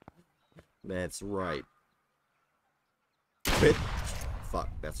 That's right. Bitch. Fuck,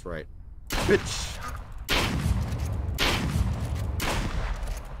 that's right. Bitch.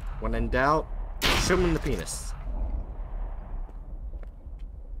 When in doubt, shoot him in the penis.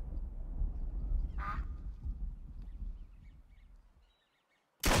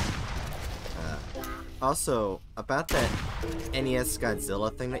 Also, about that NES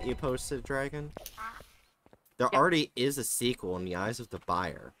Godzilla thing that you posted, Dragon, there already is a sequel in the eyes of the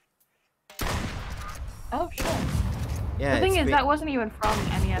buyer. Oh shit. Yeah, the thing is, that wasn't even from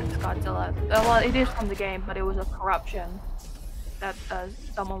NES Godzilla. Well, it is from the game, but it was a corruption that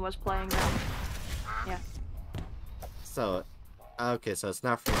someone was playing that. Yeah. So, okay, so it's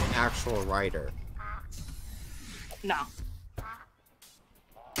not from the actual writer. No.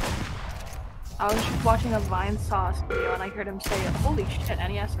 I was just watching a Vine Sauce video, and I heard him say, "Holy shit,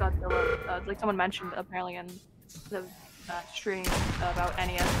 NES Godzilla!" Like someone mentioned apparently in the stream about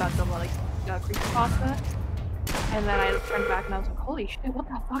NES Godzilla, like creepypasta. And then I turned back and I was like, "Holy shit, what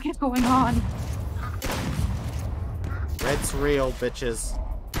the fuck is going on?" Red's real, bitches.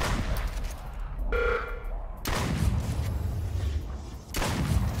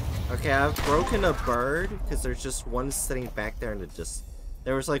 Okay, I've broken a bird because there's just one sitting back there and it just.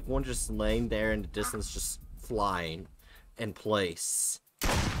 There was like one just laying there in the distance, just flying in place.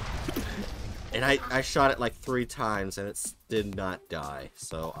 And I shot it like 3 times and it did not die.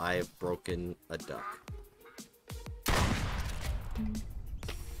 So I have broken a duck.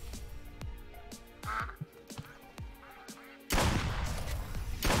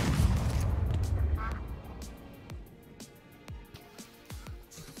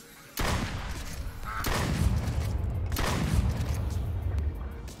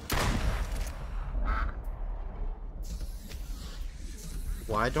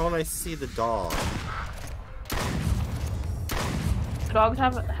 Why don't I see the dog? The dog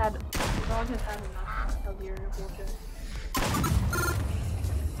has had enough of your bullshit.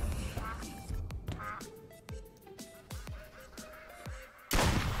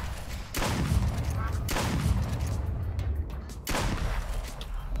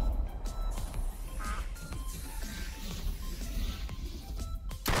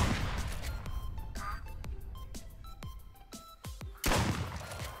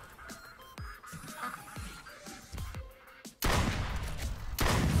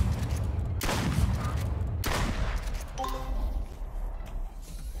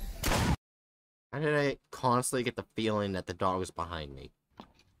 Why did I constantly get the feeling that the dog was behind me?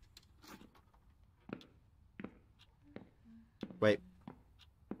 Wait.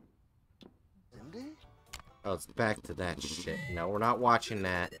 Cindy? Oh, it's back to that shit. No, we're not watching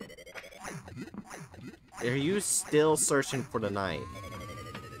that. Are you still searching for the knife?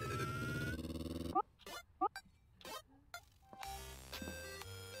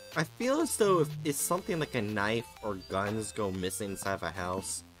 I feel as though if something like a knife or guns go missing inside of a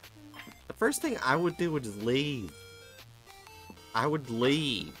house, the first thing I would do is leave. I would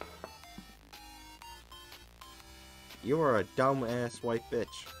leave. You are a dumb-ass white bitch.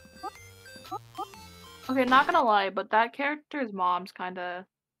 Okay, not gonna lie, but that character's mom's kinda...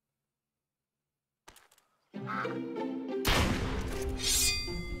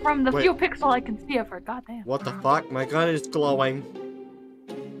 From the few pixels I can see of her, goddamn. What the fuck? My gun is glowing.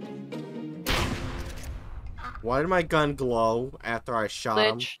 Why did my gun glow after I shot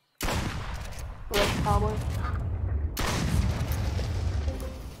him? Glitch, probably.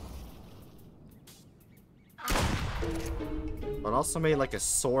 It also made like a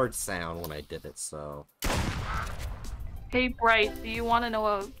sword sound when I did it, so... Hey, Bright, do you want to know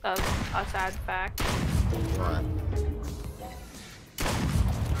a sad fact? What?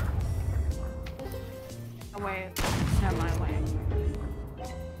 Oh, wait. Never mind, wait.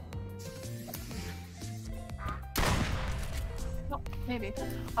 Oh, maybe.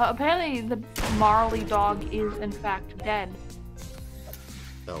 Apparently the Marley dog is in fact dead.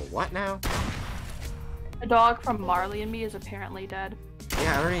 The what now? The dog from Marley and Me is apparently dead.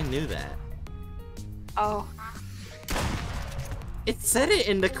 Yeah, I already knew that. Oh. It said it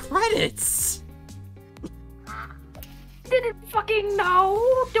in the credits! Didn't fucking know!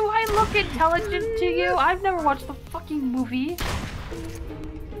 Do I look intelligent to you? I've never watched the fucking movie.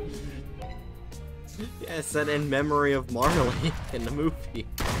 Yeah, it said in memory of Marley in the movie.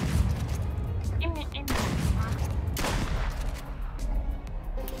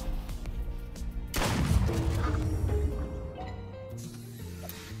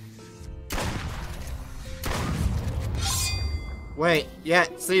 Wait, yeah,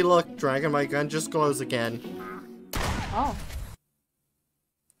 see, look, Dragon, my gun just glows again. Oh.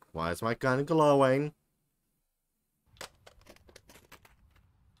 Why is my gun glowing?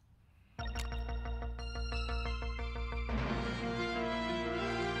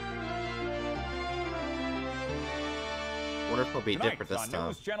 Wonder if it'll be Tonight different this on time.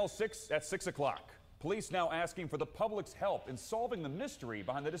 News Channel 6 at 6 o'clock. Police now asking for the public's help in solving the mystery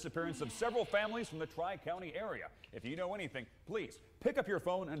behind the disappearance of several families from the Tri-County area. If you know anything, please pick up your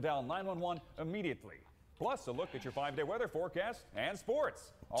phone and dial 911 immediately. Plus, a look at your 5-day weather forecast and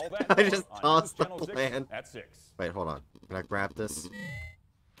sports. All that I just on tossed News the Channel 6 plan. at 6. Wait, hold on. Can I grab this?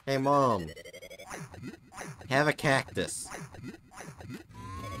 Hey, Mom. Have a cactus.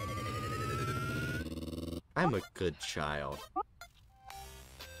 I'm a good child.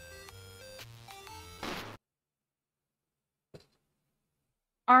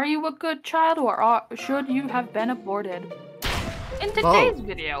 Are you a good child or should you have been aborted? In today's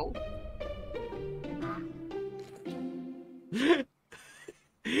video.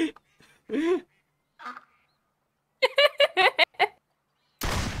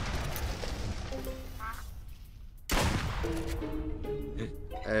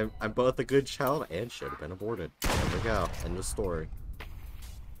 I'm both a good child and should have been aborted. There we go. End of story.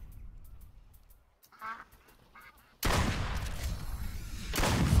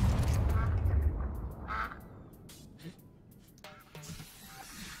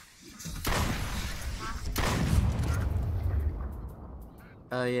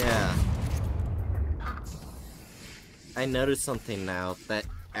 Oh yeah. I noticed something now that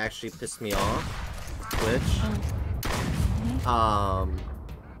actually pissed me off. Twitch.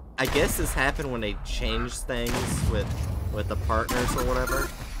 I guess this happened when they changed things with the partners or whatever.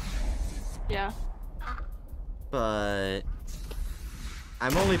 Yeah. But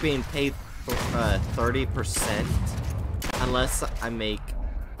I'm only being paid 30% unless I make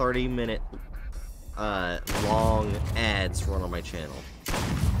 30-minute long ads run on my channel.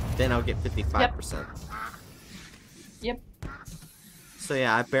 Then I'll get 55%. Yep. So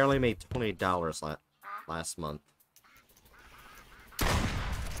yeah, I barely made $20 last month.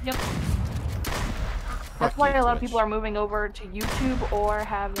 Yep. That's why a lot of people are moving over to YouTube or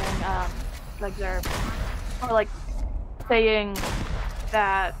having like saying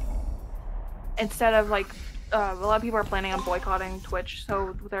that instead of like a lot of people are planning on boycotting Twitch,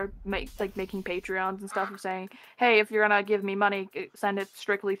 so they're making Patreons and stuff and saying, hey, if you're gonna give me money, send it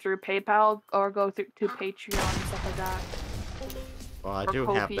strictly through PayPal or go to Patreon and stuff like that. Well, I or do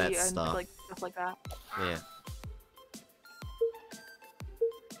Ko-fi have that and stuff. like stuff like that. Yeah.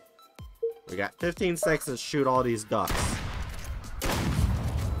 We got 15 seconds to shoot all these ducks.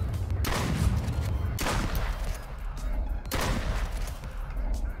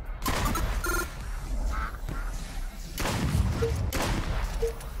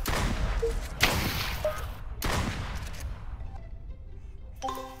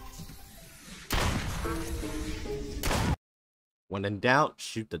 When in doubt,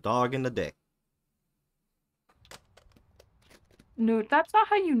 shoot the dog in the dick. That's not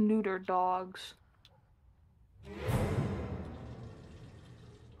how you neuter dogs.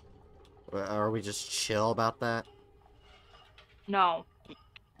 Are we just chill about that? No.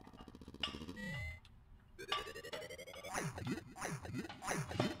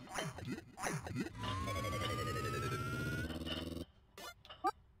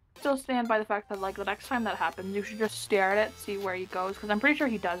 Still stand by the fact that like the next time that happens, you should just stare at it, see where he goes, because I'm pretty sure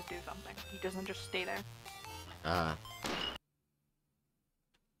he does do something. He doesn't just stay there.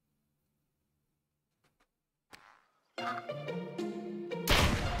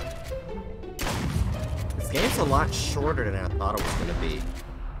 This game's a lot shorter than I thought it was gonna be.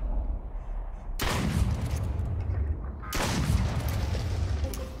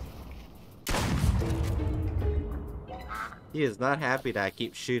 He is not happy that I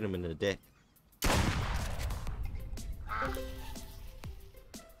keep shooting him in the dick.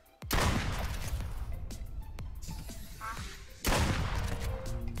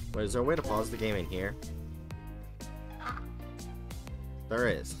 Wait, is there a way to pause the game in here? There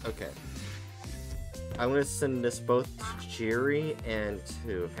is. Okay. I'm gonna send this both to Jerry and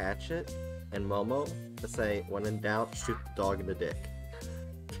to Hatchet and Momo to say, when in doubt, shoot the dog in the dick.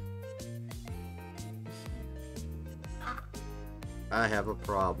 I have a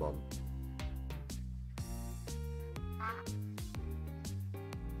problem.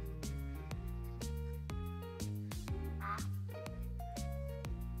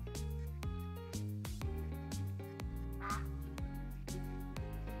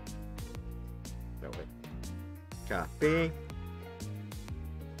 No, wait. Copy.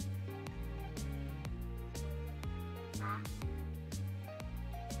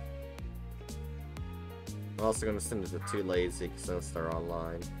 I'm also going to send it to Too Lazy since they're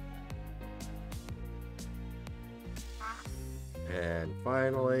online. And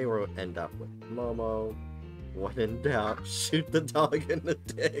finally, we'll end up with Momo. When in doubt, shoot the dog in the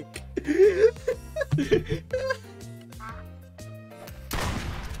dick.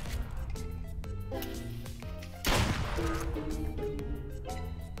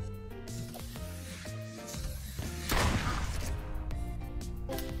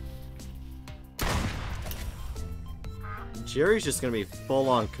 Jerry's just gonna be full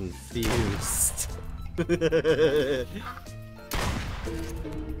on confused. No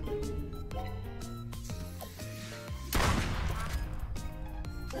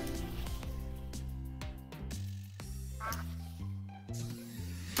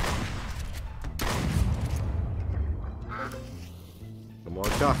more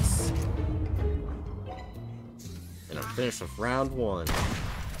ducks. And I'm finished with round one.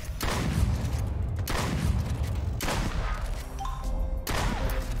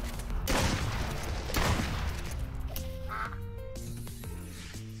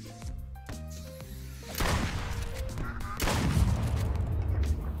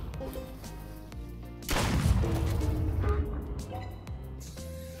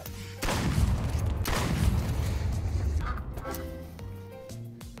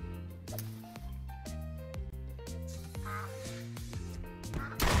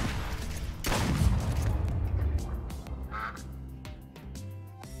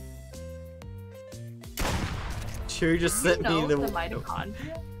 Cherry just sent me the the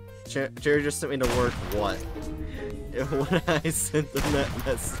mitochondria? Cherry just sent me to work what? When I sent them that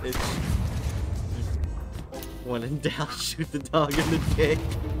message. When in doubt, shoot the dog in the dick.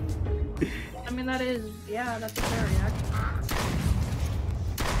 I mean, that is, yeah, that's a fair reaction.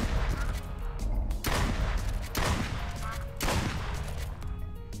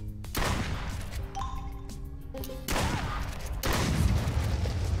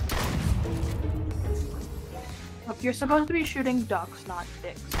 Look, you're supposed to be shooting ducks, not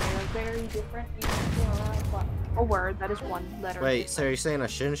dicks. They are very different. A word, that is one letter. Wait, so you're saying I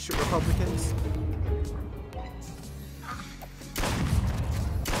shouldn't shoot Republicans?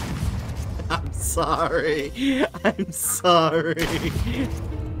 I'm sorry. I'm sorry.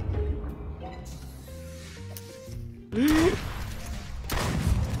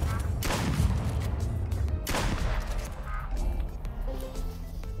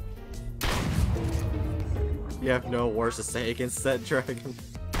 You have no words to say against that dragon.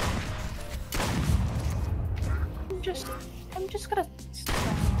 I'm just gonna.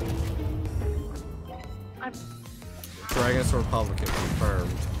 Dragons Republican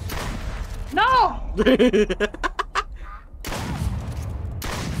confirmed. No!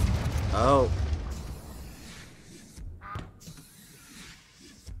 Oh.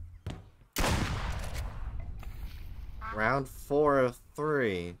 Round 4 of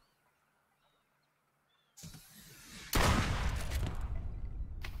 3.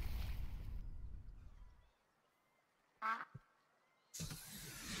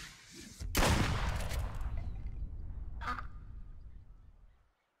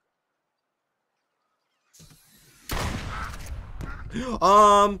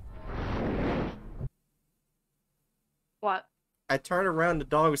 What? I turned around, the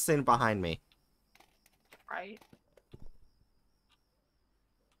dog was sitting behind me. Right.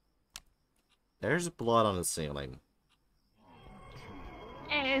 There's blood on the ceiling.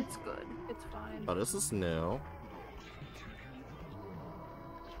 It's good. It's fine. Oh, this is new.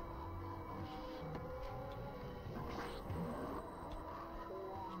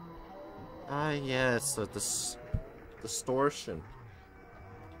 Ah, yes, this distortion.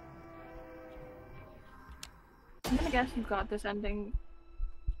 I'm gonna guess you got this ending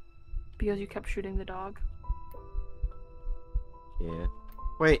because you kept shooting the dog. Yeah.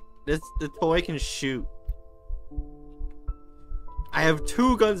 Wait, the toy can shoot. I have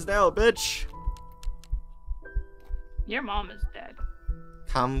 2 guns now, bitch! Your mom is dead.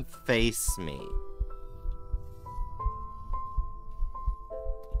 Come face me.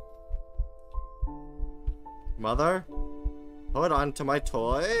 Mother? Hold on to my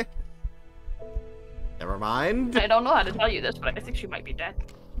toy? Never mind. I don't know how to tell you this, but I think she might be dead.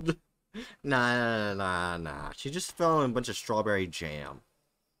 Nah. She just fell in a bunch of strawberry jam.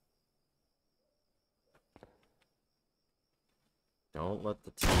 Don't let the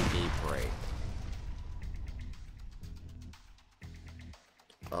TV break.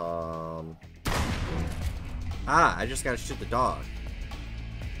 I just gotta shoot the dog.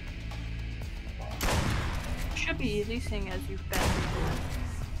 Should be easy, seeing as you've been.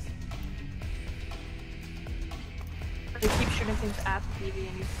 They keep shooting things at the TV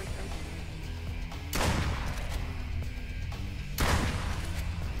and you freak out.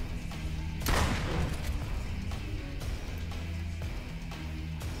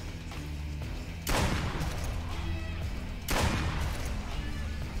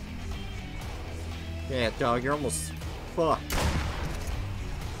 Yeah, dog, you're almost fucked.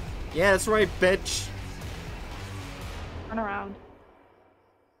 Yeah, that's right, bitch. Turn around.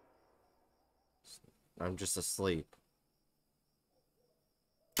 I'm just asleep.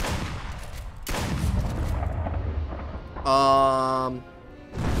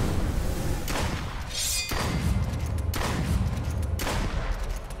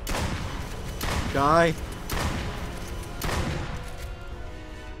 Die.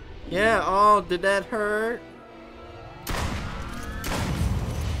 Yeah, oh, did that hurt?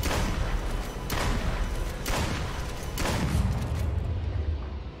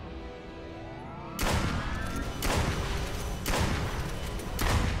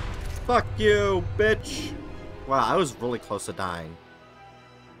 Fuck you, bitch! Wow, I was really close to dying.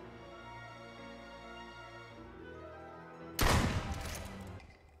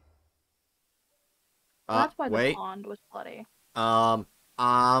 That's why wait. the pond was bloody. Oh,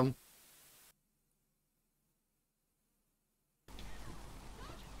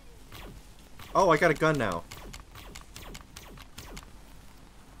 I got a gun now.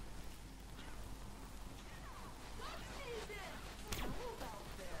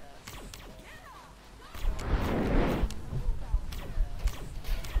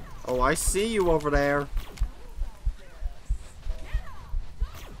 Oh, I see you over there.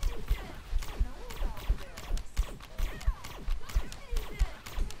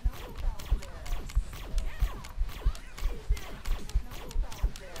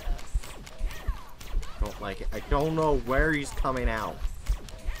 Like, I don't know where he's coming out.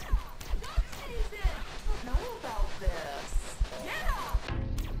 Know about this.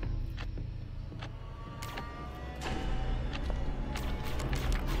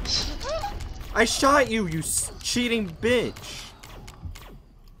 I shot you, you cheating bitch!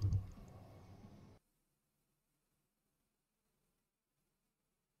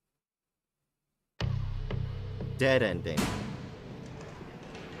 Dead ending.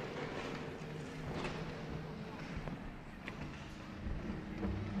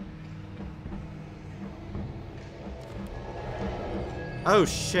 Oh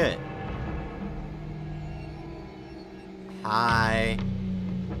shit. Hi.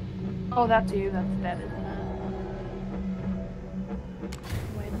 Oh, that's you. That's dead, isn't it?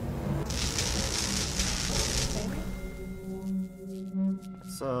 Wait.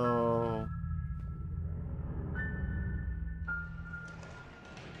 So...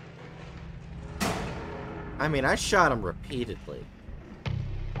 I mean, I shot him repeatedly.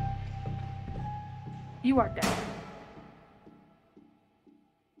 You are dead.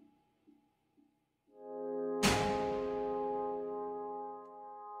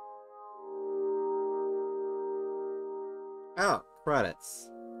 Oh,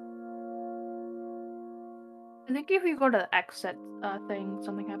 credits. I think if you go to the exit thing,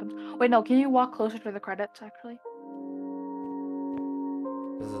 something happens. Wait, no, can you walk closer to the credits, actually?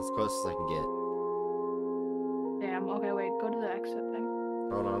 This is as close as I can get. Damn, okay, wait, go to the exit thing.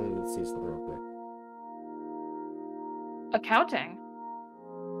 Hold on, I'm gonna see something real quick. Accounting.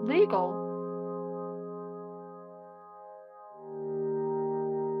 Legal.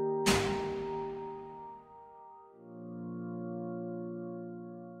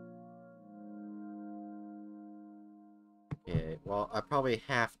 Okay, well, I probably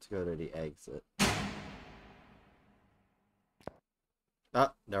have to go to the exit.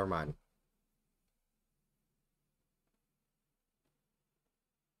 Oh, never mind.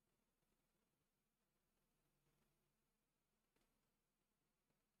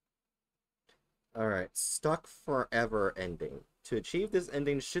 Alright, stuck forever ending. To achieve this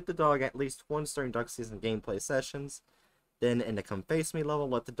ending, shoot the dog at least once during duck season gameplay sessions. Then, in the Come Face Me level,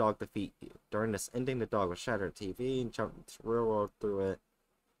 let the dog defeat you. During this ending, the dog will shatter the TV and jump into the real world through it.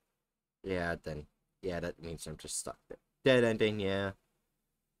 Yeah, then. Yeah, that means I'm just stuck there. Dead ending, yeah.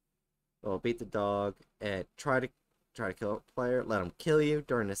 Well, beat the dog and try to kill a player. Let him kill you.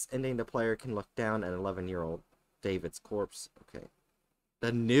 During this ending, the player can look down at 11-year-old David's corpse. Okay.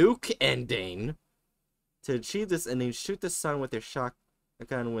 The nuke ending. To achieve this ending, shoot the sun with your shotgun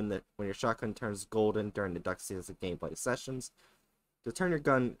when your shotgun turns golden during the duck season gameplay sessions. To turn your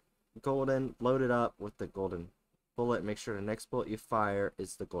gun golden, load it up with the golden bullet. Make sure the next bullet you fire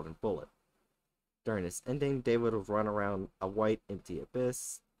is the golden bullet. During this ending, David will run around a white empty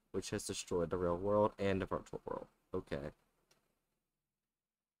abyss, which has destroyed the real world and the virtual world. Okay.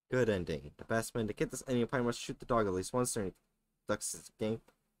 Good ending. The best man to get this ending, you probably must shoot the dog at least once during the duck season game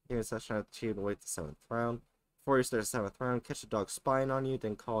session. Achieve and wait the 7th round. Before you start the 7th round, catch a dog spying on you,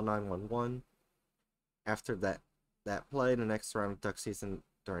 then call 911. After that play, the next round of duck season,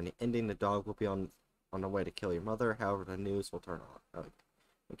 during the ending, the dog will be on the way to kill your mother. However, the news will turn on. Okay.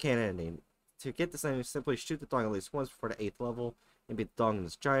 Mechanic ending. To get this ending, simply shoot the dog at least once before the 8th level, and beat the dog in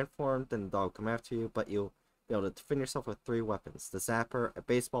its giant form. Then the dog will come after you, but you'll be able to defend yourself with 3 weapons: the zapper, a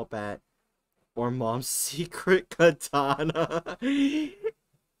baseball bat, or mom's secret katana.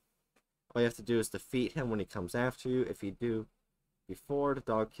 All you have to do is defeat him when he comes after you. If you do before the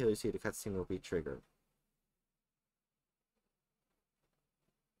dog kills you, the cutscene will be triggered.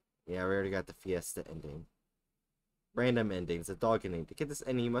 Yeah, we already got the Fiesta ending. Random endings, the dog ending. To get this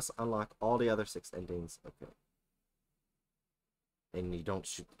ending, you must unlock all the other 6 endings. Okay. And you don't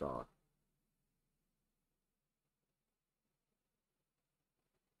shoot the dog.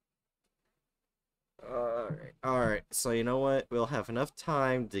 Alright, so you know what? We'll have enough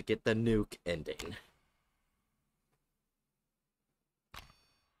time to get the nuke ending.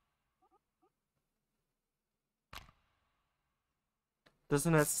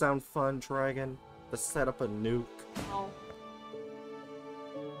 Doesn't that sound fun, Dragon? To set up a nuke? No.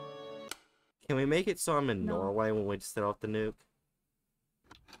 Can we make it so I'm in Norway when we set off the nuke?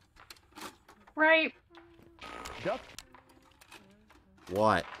 Right. Duck.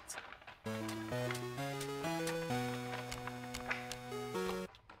 What?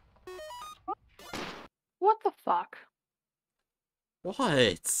 What the fuck?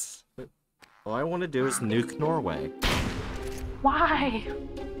 What? All I want to do is nuke Norway. Why?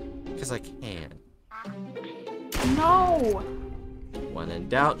 Because I can. No! When in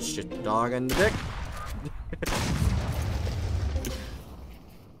doubt, shoot the dog in the dick.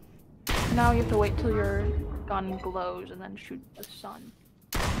 Now you have to wait till your gun glows and then shoot the sun.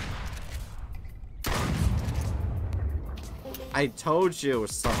 I told you it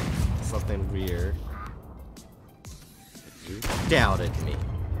was something weird. You doubted me.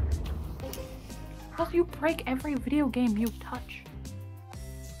 Plus, you break every video game you touch.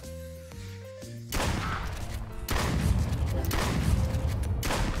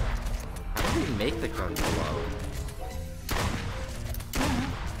 How do we make the gun glow?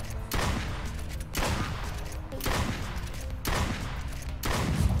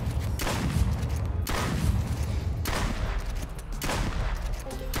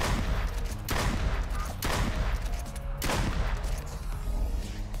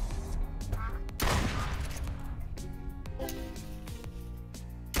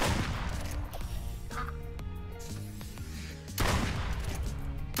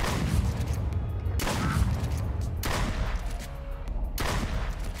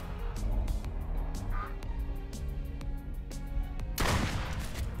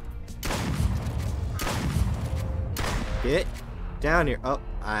 Get down here. Oh,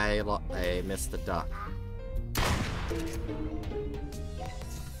 I missed the duck.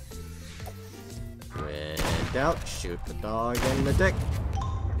 When in doubt, shoot the dog in the dick.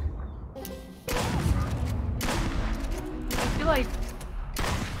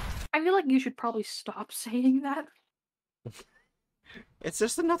 I feel like you should probably stop saying that. It's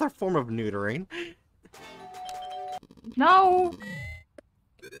just another form of neutering. No!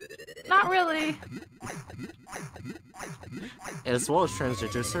 Not really. As well as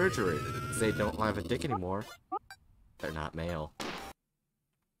transgender surgery. They don't have a dick anymore. They're not male.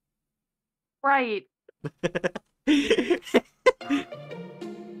 Right.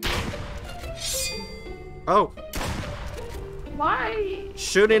 Oh! Why?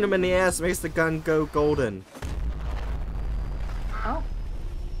 Shooting him in the ass makes the gun go golden. Oh.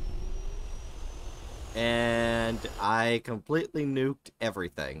 And I completely nuked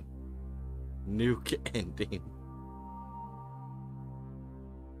everything. Nuke ending.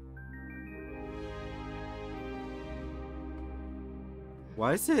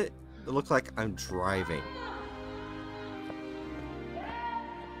 Why does it look like I'm driving?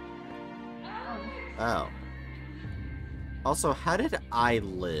 Oh. Also, how did I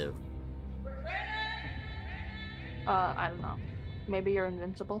live? I don't know. Maybe you're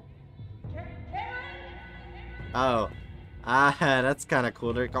invincible? Oh. Ah, that's kind of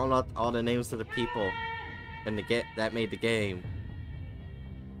cool. They're calling out all the names of the people in the that made the game.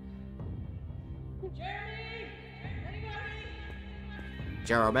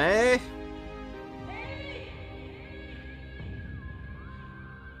 Jeremy?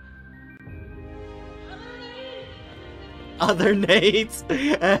 Other Nates?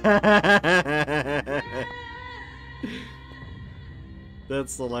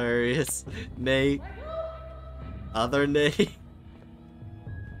 That's hilarious. Nate. Other Nate.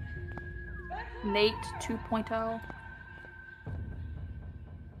 Nate 2.0.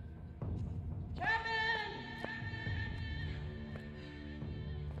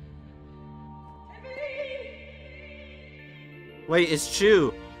 Wait, it's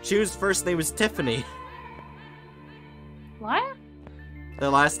Chew. Chew's first name is Tiffany. What? The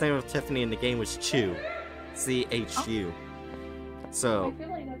last name of Tiffany in the game was Chew. C-H-U. So. I feel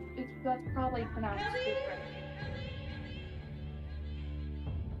like that's probably pronounced different.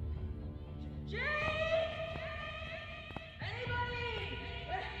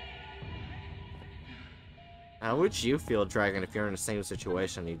 How would you feel, Dragon, if you're in the same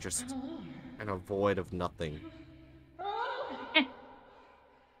situation? You're just in a void of nothing.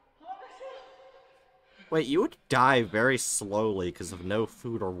 Wait, you would die very slowly because of no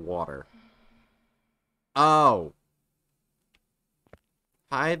food or water. Oh.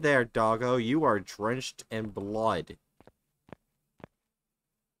 Hi there, doggo. You are drenched in blood.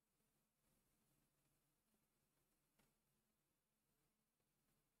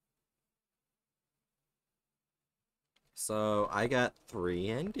 So, I got 3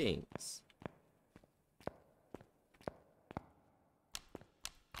 endings.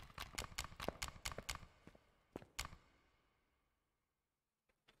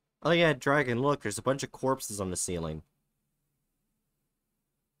 Oh yeah, Dragon, look, there's a bunch of corpses on the ceiling.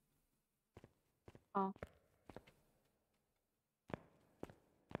 Oh.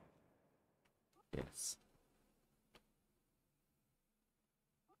 Yes.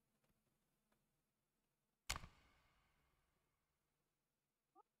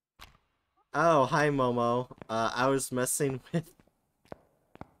 Oh, hi Momo. I was messing with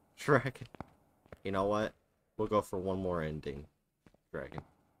Dragon. You know what? We'll go for one more ending. Dragon.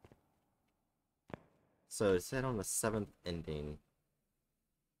 So it said on the 7th ending.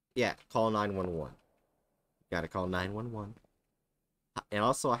 Yeah, call 911. Gotta call 911. And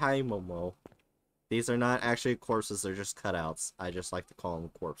also, hi, Momo. These are not actually corpses, they're just cutouts. I just like to call them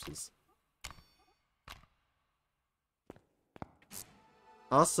corpses.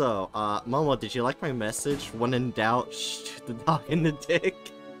 Also, Momo, did you like my message? When in doubt, shoot the dog in the dick.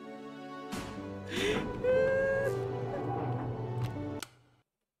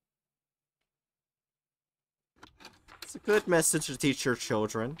 It's a good message to teach your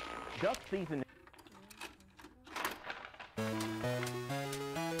children. Duck season.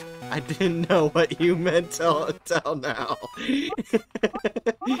 I didn't know what you meant till now.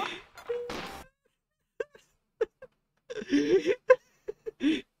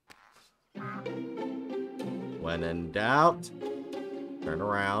 When in doubt, turn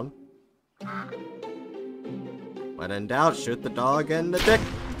around. When in doubt, shoot the dog in the dick.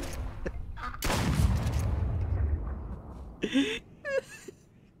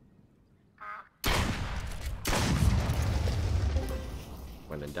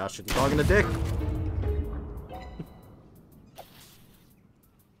 When in doubt, shoot the dog in the dick.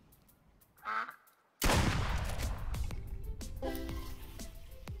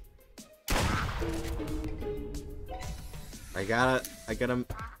 I gotta...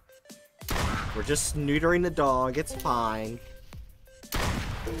 We're just neutering the dog, it's fine.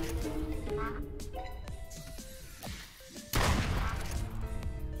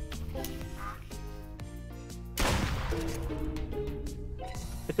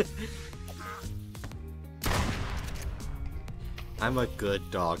 I'm a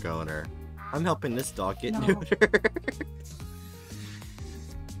good dog owner. I'm helping this dog get neutered.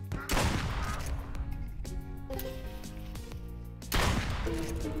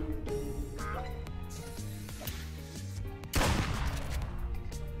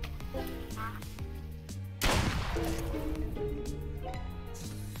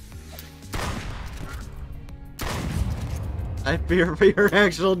 I fear for your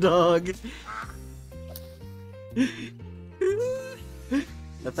actual dog.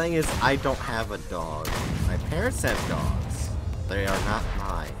 The thing is, I don't have a dog. My parents have dogs. They are not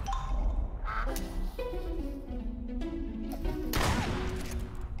mine.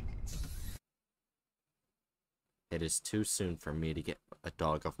 It is too soon for me to get a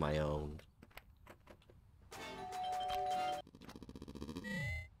dog of my own.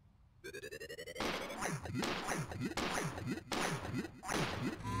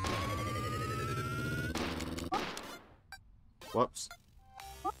 Whoops.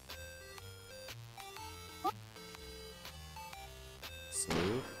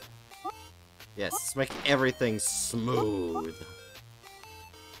 Smooth. Yes, let's make everything smooth.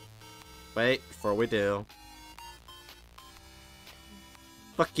 Wait, before we do.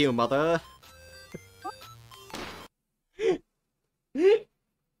 Fuck you, mother.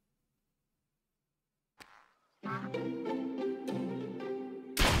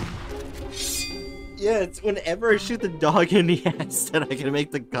 Yeah, it's whenever I shoot the dog in the ass that I can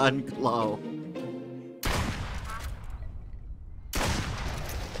make the gun glow.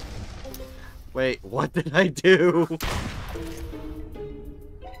 Wait, what did I do?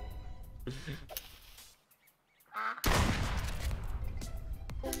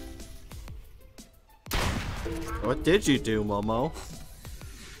 What did you do, Momo?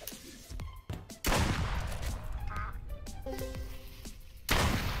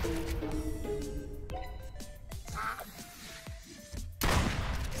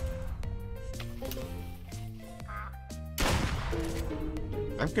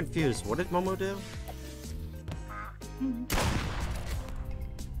 I'm confused. What did Momo do?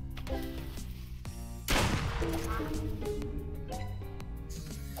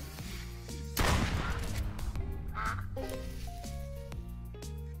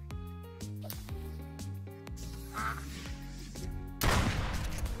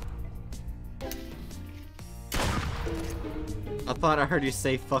 I thought I heard you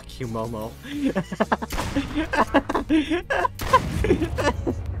say "fuck you, Momo."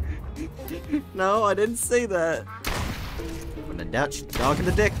 No, I didn't say that. When in doubt, shoot the dog in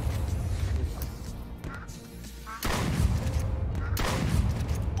the dick.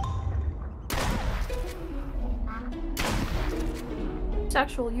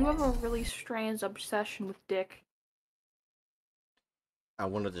 Sexual, you have a really strange obsession with dick. I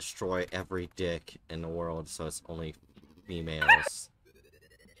want to destroy every dick in the world, so it's only females.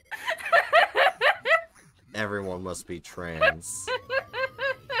 Everyone must be trans.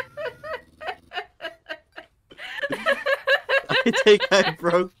 I think I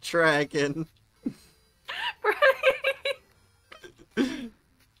broke Dragon.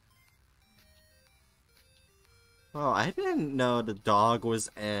 Oh, I didn't know the dog was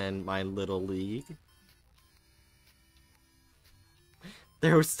in my little league.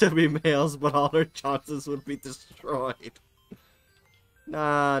 There would still be males, but all their chances would be destroyed.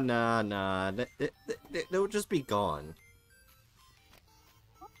 Nah. They would just be gone.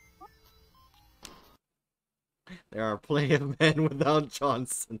 There are plenty of men without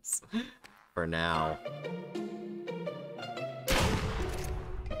Johnsons. For now.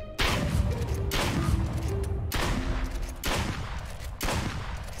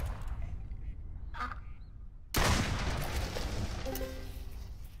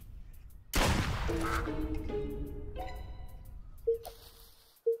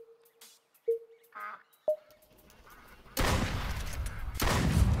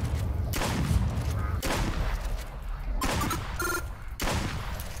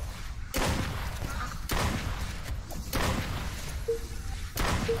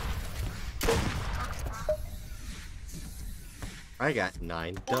 I got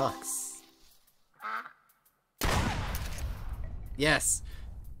 9 ducks. Yes!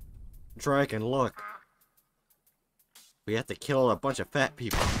 Dragon, look. We have to kill a bunch of fat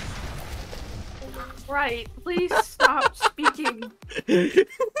people. Right, please stop speaking. It's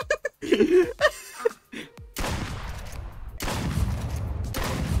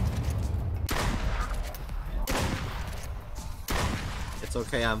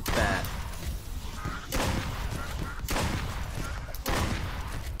okay, I'm fat.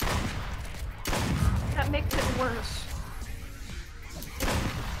 That makes it worse.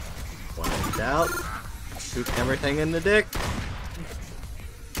 When in doubt, shoot everything in the dick.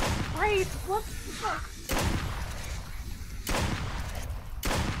 Right, what the fuck?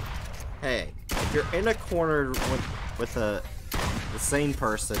 Hey, if you're in a corner with the sane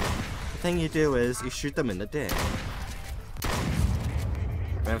person, the thing you do is you shoot them in the dick.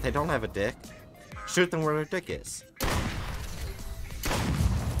 And if they don't have a dick, shoot them where their dick is.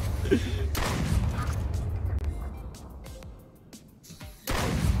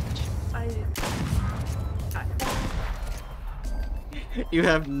 You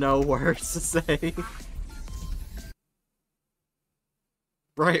have no words to say.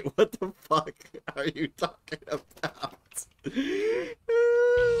 Right, what the fuck are you talking about?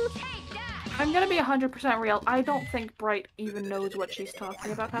 I'm gonna be 100% real. I don't think Bright even knows what she's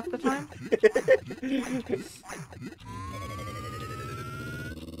talking about half the time.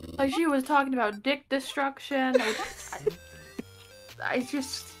 Like, she was talking about dick destruction. I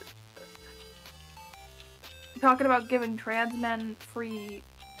just... Talking about giving trans men free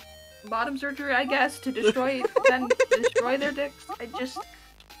bottom surgery, I guess, to destroy then destroy their dicks. I just...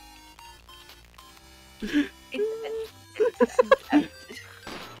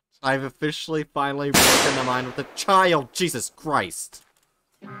 I've officially finally broken the mind with a child! Jesus Christ!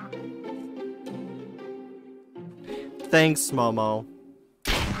 Thanks, Momo.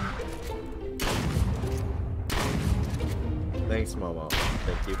 Thanks, Momo.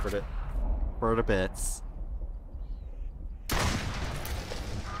 Thank you for the bits.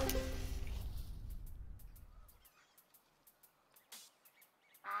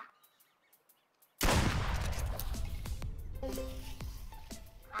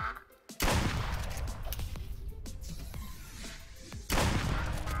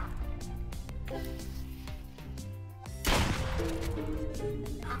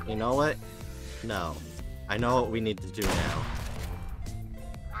 You know what? No. I know what we need to do now.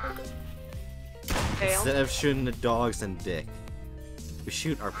 Instead of shooting the dogs in the dick, we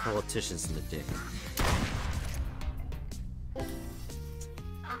shoot our politicians in the dick.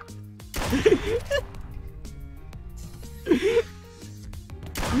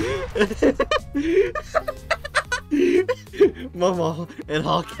 Momo, in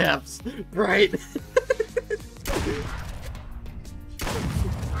all caps, right?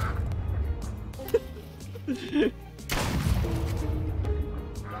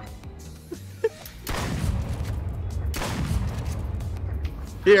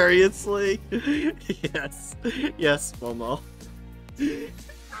 Seriously? Yes. Yes, Momo. I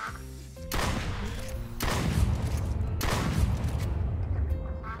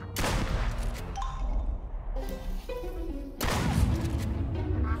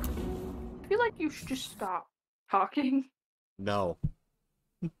feel like you should just stop talking. No.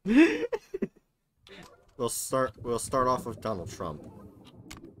 We'll start off with Donald Trump.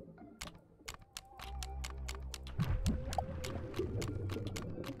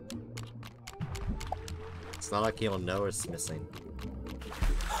 It's not like he'll know it's missing.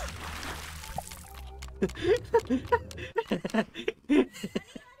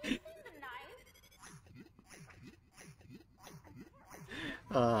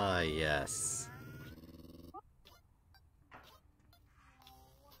 Ah, yes.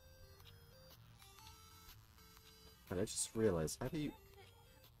 But I just realized,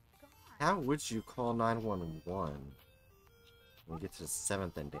 how would you call 911 when we get to the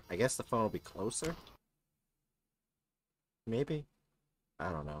 7th ending? I guess the phone will be closer? Maybe?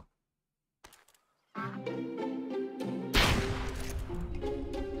 I don't know.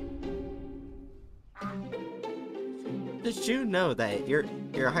 Did you know that your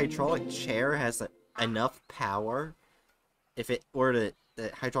hydraulic chair has enough power, if it were to, the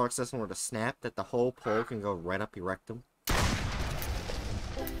hydraulic system were to snap, that the whole pole can go right up your rectum?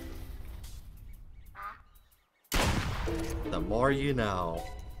 The more you know.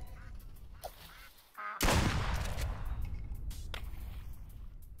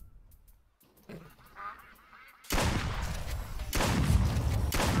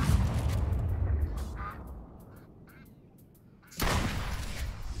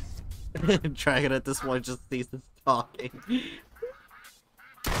 Dragon at this point just ceases talking.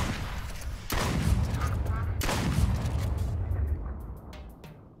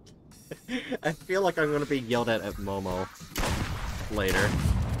 I feel like I'm gonna be yelled at Momo later.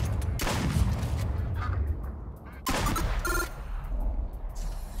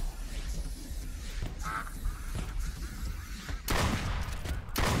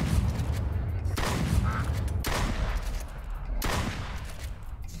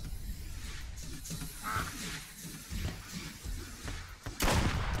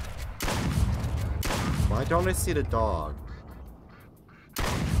 Why don't I see the dog?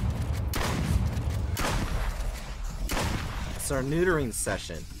 It's our neutering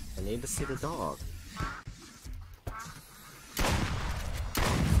session. I need to see the dog.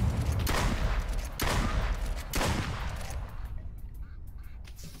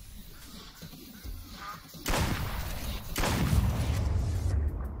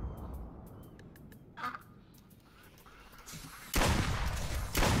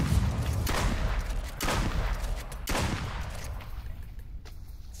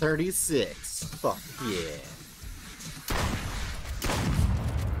 $36. Fuck yeah.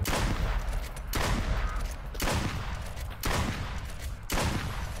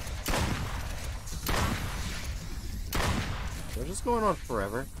 They're just going on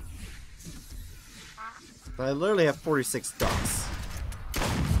forever. But I literally have 46 ducks.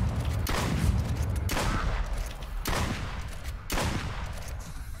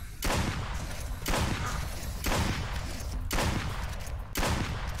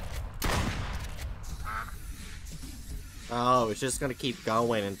 Oh, it's just gonna keep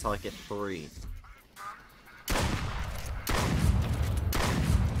going until I get 3.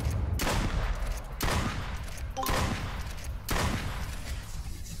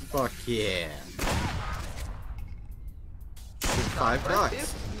 Fuck yeah. Shoot 5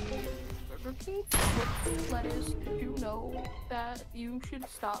 ducks. Lettuce, did you know that you should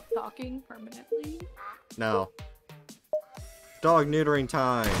stop talking permanently? No. Dog neutering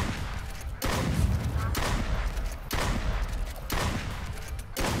time.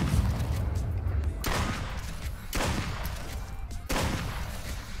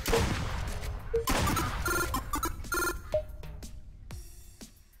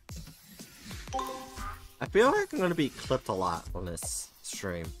 I feel like I'm gonna be clipped a lot on this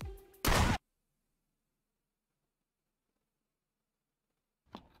stream.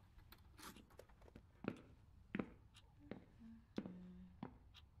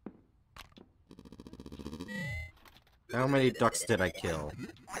 How many ducks did I kill?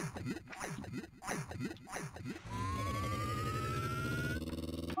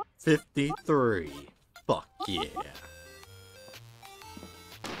 $53. Fuck yeah.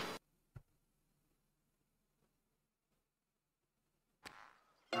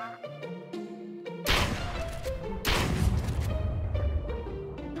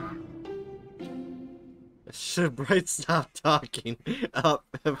 Should Bright stop talking? Up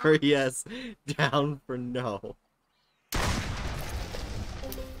for yes, down for no.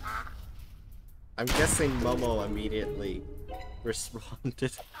 I'm guessing Momo immediately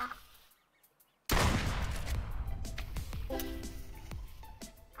responded.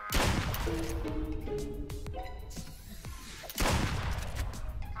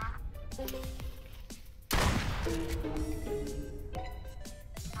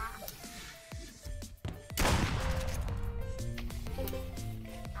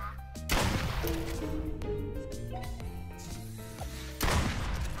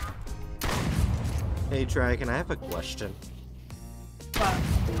 Hey Dragon, I have a question. What?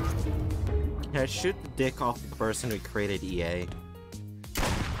 Can I shoot the dick off the person who created EA?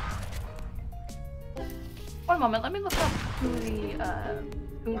 One moment, let me look up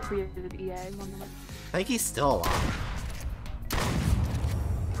who created EA. One moment. I think he's still alive.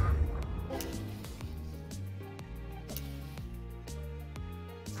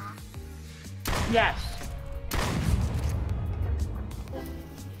 Yes.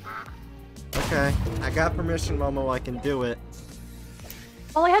 Okay, I got permission, Momo. I can do it.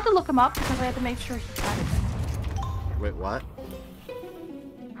 Well, I had to look him up because I had to make sure he had it. Wait, what?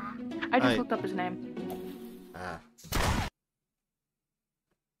 I just looked up his name.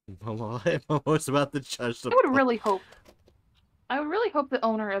 Momo was about to judge the. I would really hope the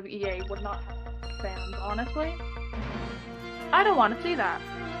owner of EA would not have fans, honestly. I don't want to see that.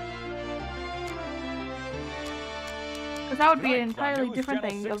 Because that would be an entirely different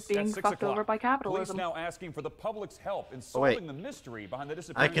thing of being fucked over by capitalism. Police now asking for the public's help in solving the mystery behind the I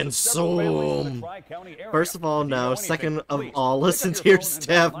disappearance can of several families in the zoom. Tri-County area. First of all, If you know no. anything, Second of please all, pick listen up to your phone and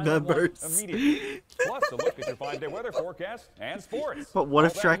dial staff 911 members. immediately. Plus, a look at your 5-day weather forecast and sports. But what All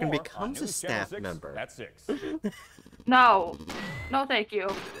if that Draken more on becomes a News Channel staff 6 member? at 6. No. No, thank you.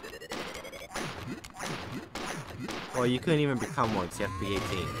 Well, you couldn't even become one, so you have to be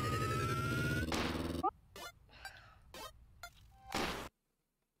 18.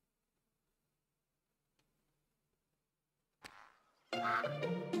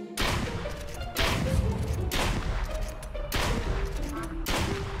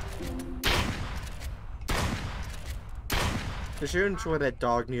 Did you enjoy that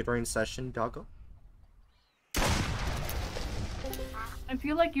dog neutering session, Doggo? I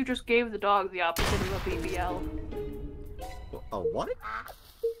feel like you just gave the dog the opposite of a BBL. A what?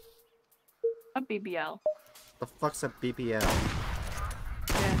 A BBL. The fuck's a BBL?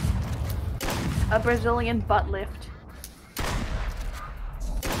 Yeah. A Brazilian butt lift.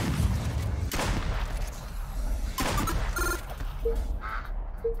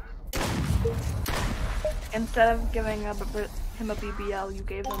 Instead of giving him a BBL, you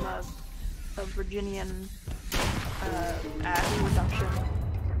gave him a Virginian ass reduction.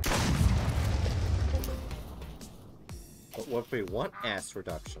 But what if we want ass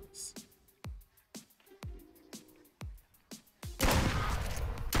reductions?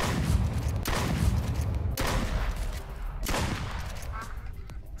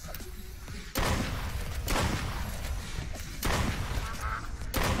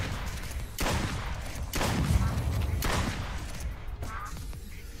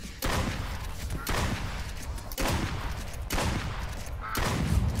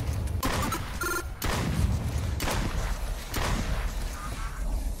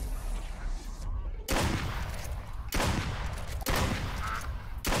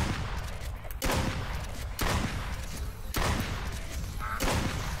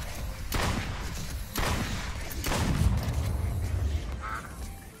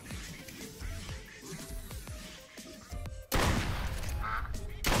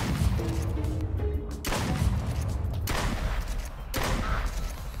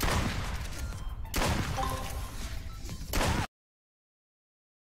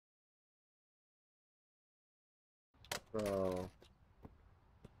 So...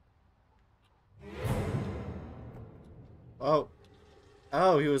 Oh.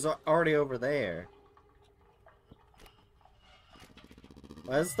 Oh, he was already over there.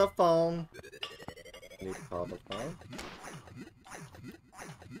 Where's the phone? Need to call the phone.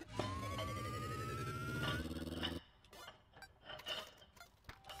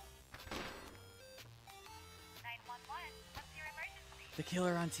 The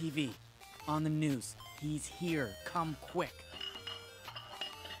killer on TV. On the news. He's here. Come quick.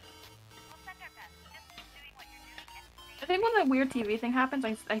 I think when that weird TV thing happens,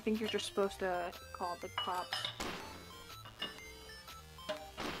 I think you're just supposed to call the cops.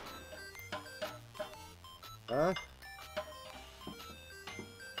 Huh?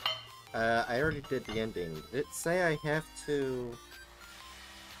 I already did the ending. Did it say I have to...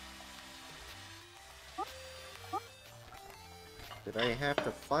 Did I have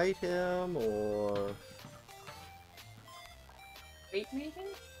to fight him, or... Wait, maybe?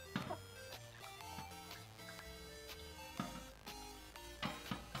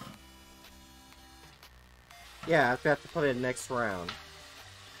 Yeah, I've got to play the next round.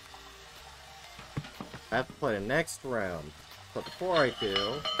 I have to play the next round. But before I do...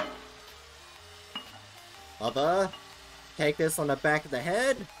 Mother, take this on the back of the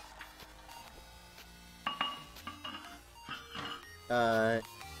head.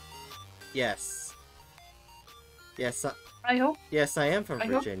 Yes. Yes, I hope. Yes, I am from I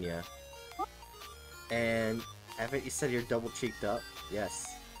hope. Virginia. And haven't you said you're double cheeked up?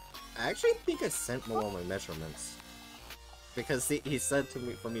 Yes. I actually think I sent Malone my measurements. Because he said to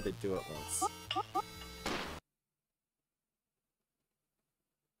me for me to do it once.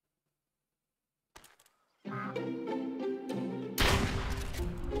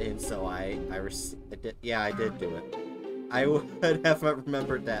 And so I did, yeah, I did do it. I would have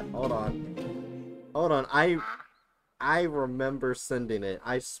remembered that. Hold on. Hold on, I remember sending it.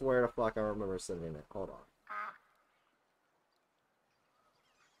 I swear to fuck I remember sending it. Hold on.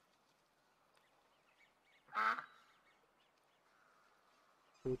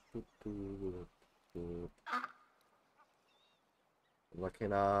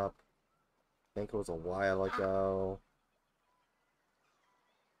 Looking up. I think it was a while ago.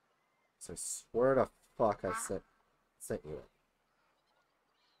 So I swear to fuck I sent you it.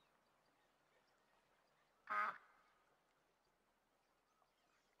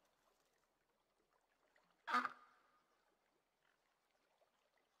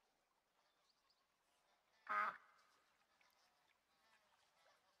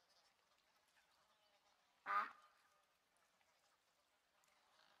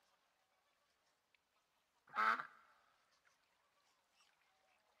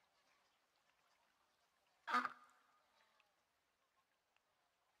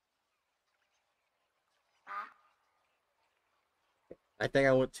 I think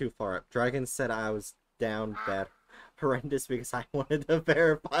I went too far up. Dragon said I was down bad horrendous because I wanted to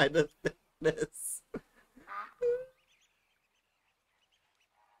verify the thickness.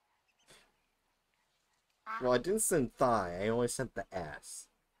 Well, I didn't send thigh. I only sent the ass.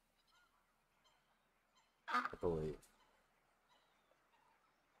 I believe.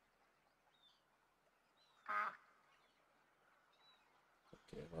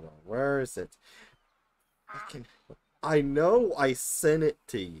 Okay, hold on. Where is it? I know I sent it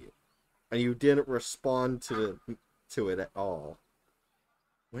to you, and you didn't respond to it at all.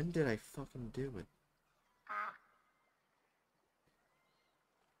 When did I fucking do it?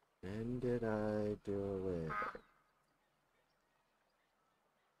 When did I do it?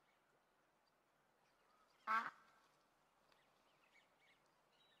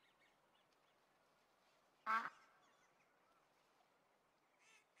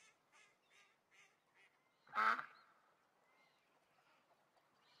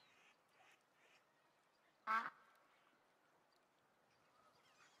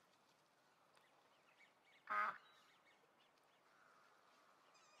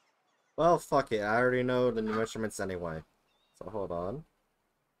 Well, fuck it. I already know the measurements anyway. So hold on.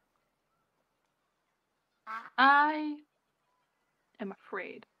 I am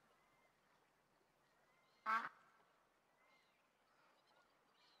afraid.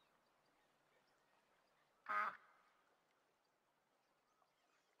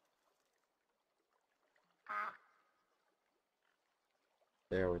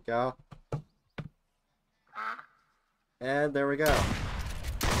 There we go. And there we go.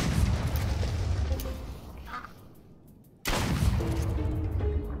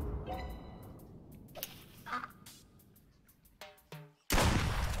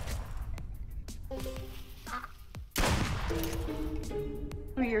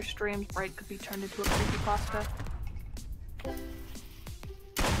 Or your stream's bright could be turned into a creepypasta.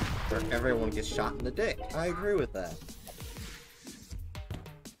 Where everyone gets shot in the dick. I agree with that.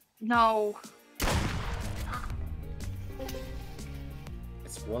 No.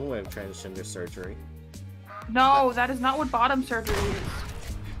 It's one way of transgender surgery. No, that is not what bottom surgery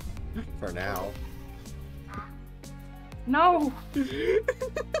is. For now. No.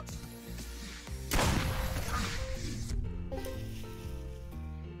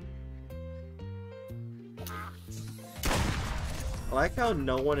 I like how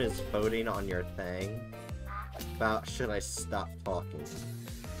no one is voting on your thing about should I stop talking.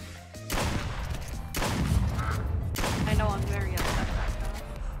 I know, I'm very upset right now.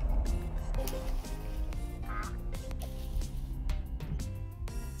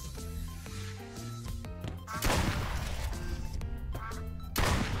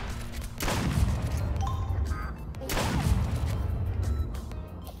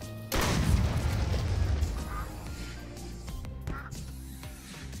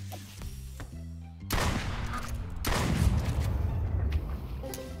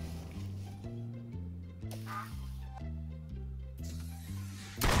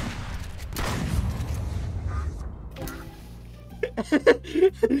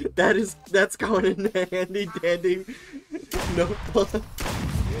 That's going in the handy dandy notebook.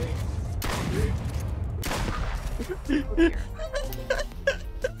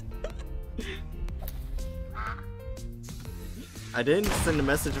 I didn't send a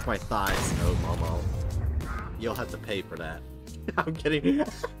message with my thighs, no, Momo. You'll have to pay for that. I'm kidding.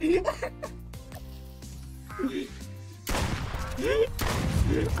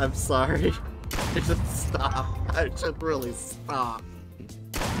 I'm sorry. I should stop. I should really stop.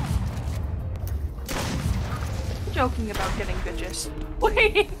 Joking about getting bitches.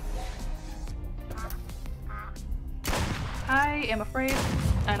 Wait. I am afraid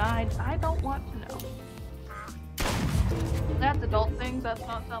And I don't want to know. That's adult things. That's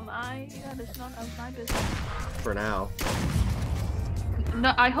not something that is none of my business. For now.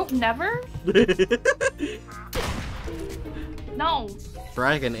 No, I hope never. No.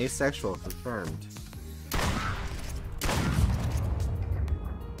 Dragon asexual confirmed.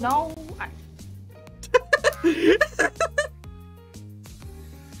 No. Can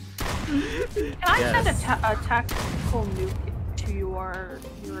I send a tactical nuke to your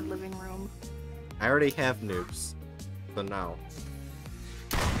living room? I already have nukes, so no.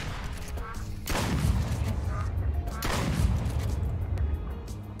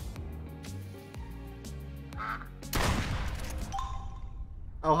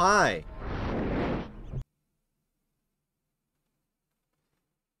 Oh, hi!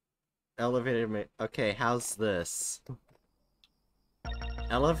 Elevated okay, how's this?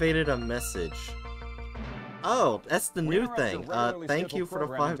 Elevated a message. Oh, that's the new thing. Thank you for the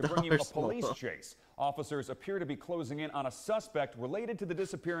 $5 police chase. Officers appear to be closing in on a suspect related to the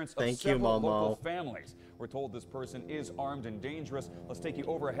disappearance of Thank you, several Momo. local families. We're told this person is armed and dangerous. Let's take you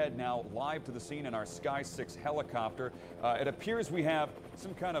overhead now, live to the scene in our Sky 6 helicopter. It appears we have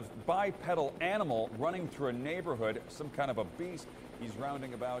some kind of bipedal animal running through a neighborhood, some kind of a beast. He's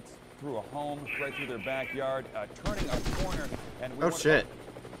rounding about through a home, right through their backyard, turning a corner. And we shit.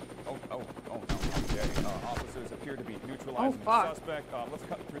 Oh, no. Okay. Officers appear to be neutralizing the suspect. Let's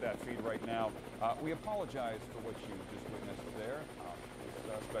cut through that feed right now. We apologize for what you just witnessed there.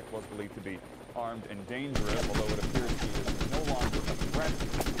 The suspect was believed to be armed and dangerous, although it appears he is no longer a threat.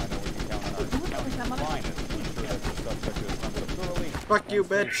 I know we can count on our county line to ensure that the suspect is under thoroughly. Fuck you,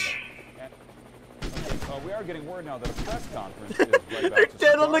 bitch. We are getting word now that a press conference is right about They're to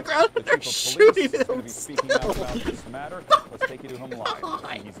dead on the ground and they're shooting is going to him be speaking out about this matter. Let's take you to him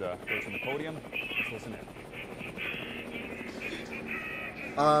live. He's first on the podium. Let's listen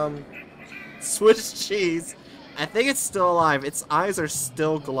in. Swiss cheese. I think it's still alive. Its eyes are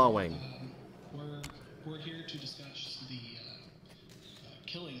still glowing. We're here to discuss the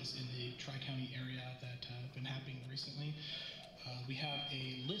killings in the Tri-County area that have been happening recently. We have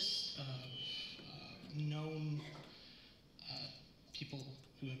a list of known people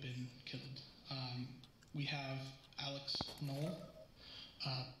who have been killed. We have Alex Knoll,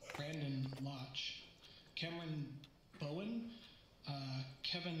 Brandon Lodge, Cameron Bowen,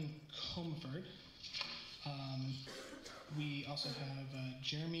 Kevin Comford. We also have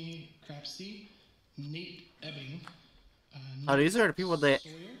Jeremy Crapsey, Nate Ebbing. Oh, these are the people that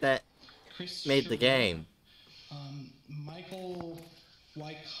Chris made the game. Michael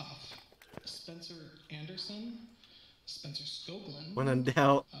Wyckoff, Spencer Anderson, Spencer Skoglund. When in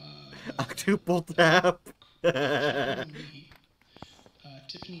doubt, octuple tap. Lee,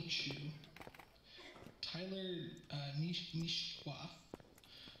 Tiffany Chu, Tyler Nishwa,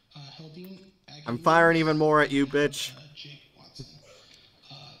 Heldine Agnew. I'm firing even more at you, bitch. Jake Watson.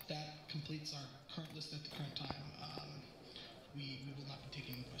 That completes our current list at the current time. We will not be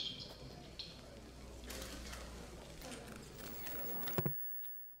taking questions at the moment.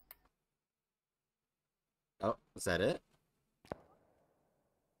 Oh, is that it?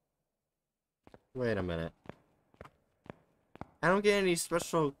 Wait a minute. I don't get any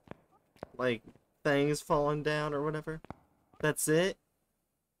special, like, things falling down or whatever. That's it?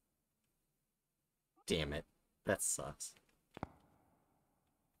 Damn it. That sucks.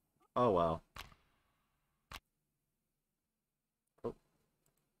 Oh well. Oh.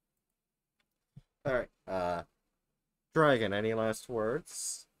 Alright, Dragon, any last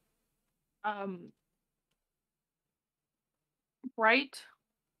words? Right?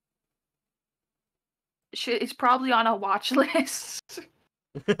 It's probably on a watch list.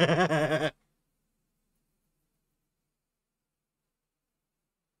 Because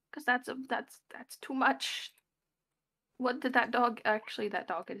that's too much. What did that dog actually? That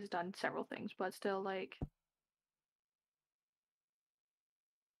dog has done several things, but still, like,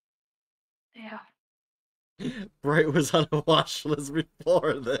 yeah. Bright was on a watch list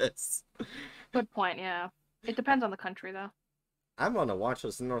before this. Good point. Yeah, it depends on the country, though. I'm on a watch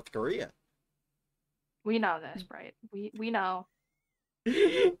list in North Korea. We know this, Bright. We know.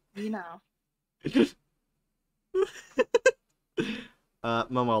 We know.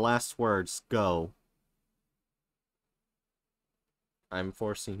 Momo, last words, go. I'm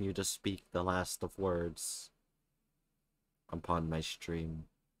forcing you to speak the last of words upon my stream.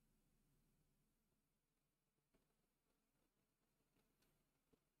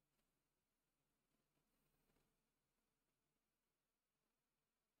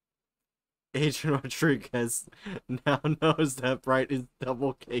 Agent Rodriguez now knows that Bright is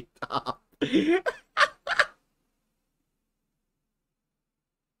double caked up.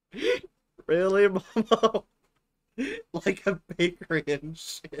 Really, Momo? Like a bakery and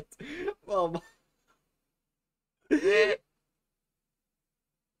shit. Momo.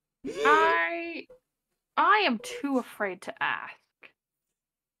 I am too afraid to ask.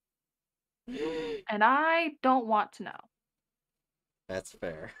 And I don't want to know. That's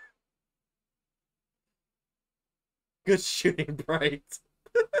fair. Good shooting, Bright.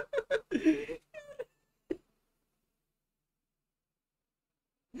 I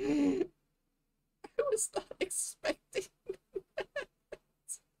was not expecting that.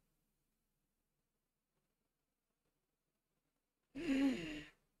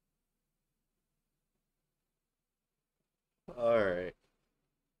 Alright.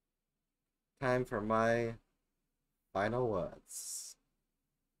 Time for my final words.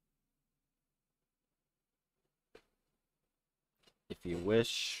 If you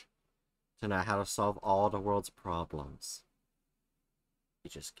wish to know how to solve all the world's problems, you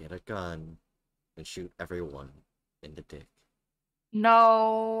just get a gun and shoot everyone in the dick.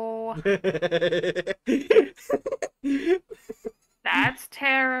 No. That's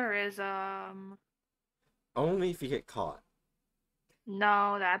terrorism. Only if you get caught.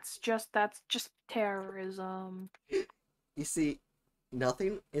 No, that's just terrorism. You see,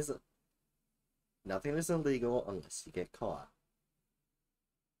 nothing is illegal unless you get caught.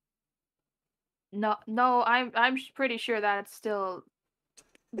 No, I'm pretty sure that's still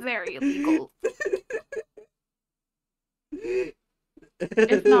very illegal.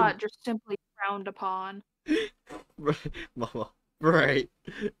 If not, just simply frowned upon. Mama, right.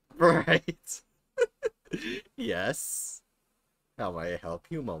 Right. Yes. How may I help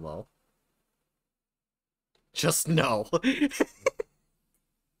you, Momo? Just no.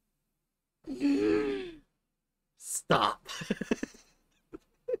 Stop.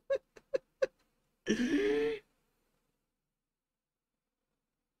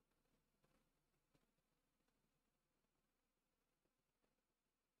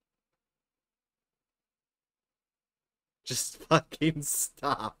 Just fucking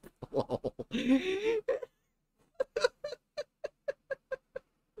stop. Lol.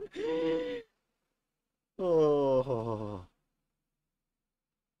 Oh.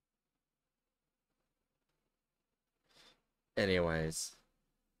 Anyways.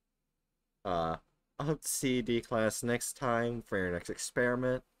 I hope to see you, D class, next time for your next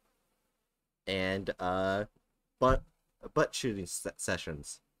experiment. And butt shooting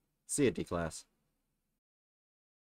sessions. See you, D class.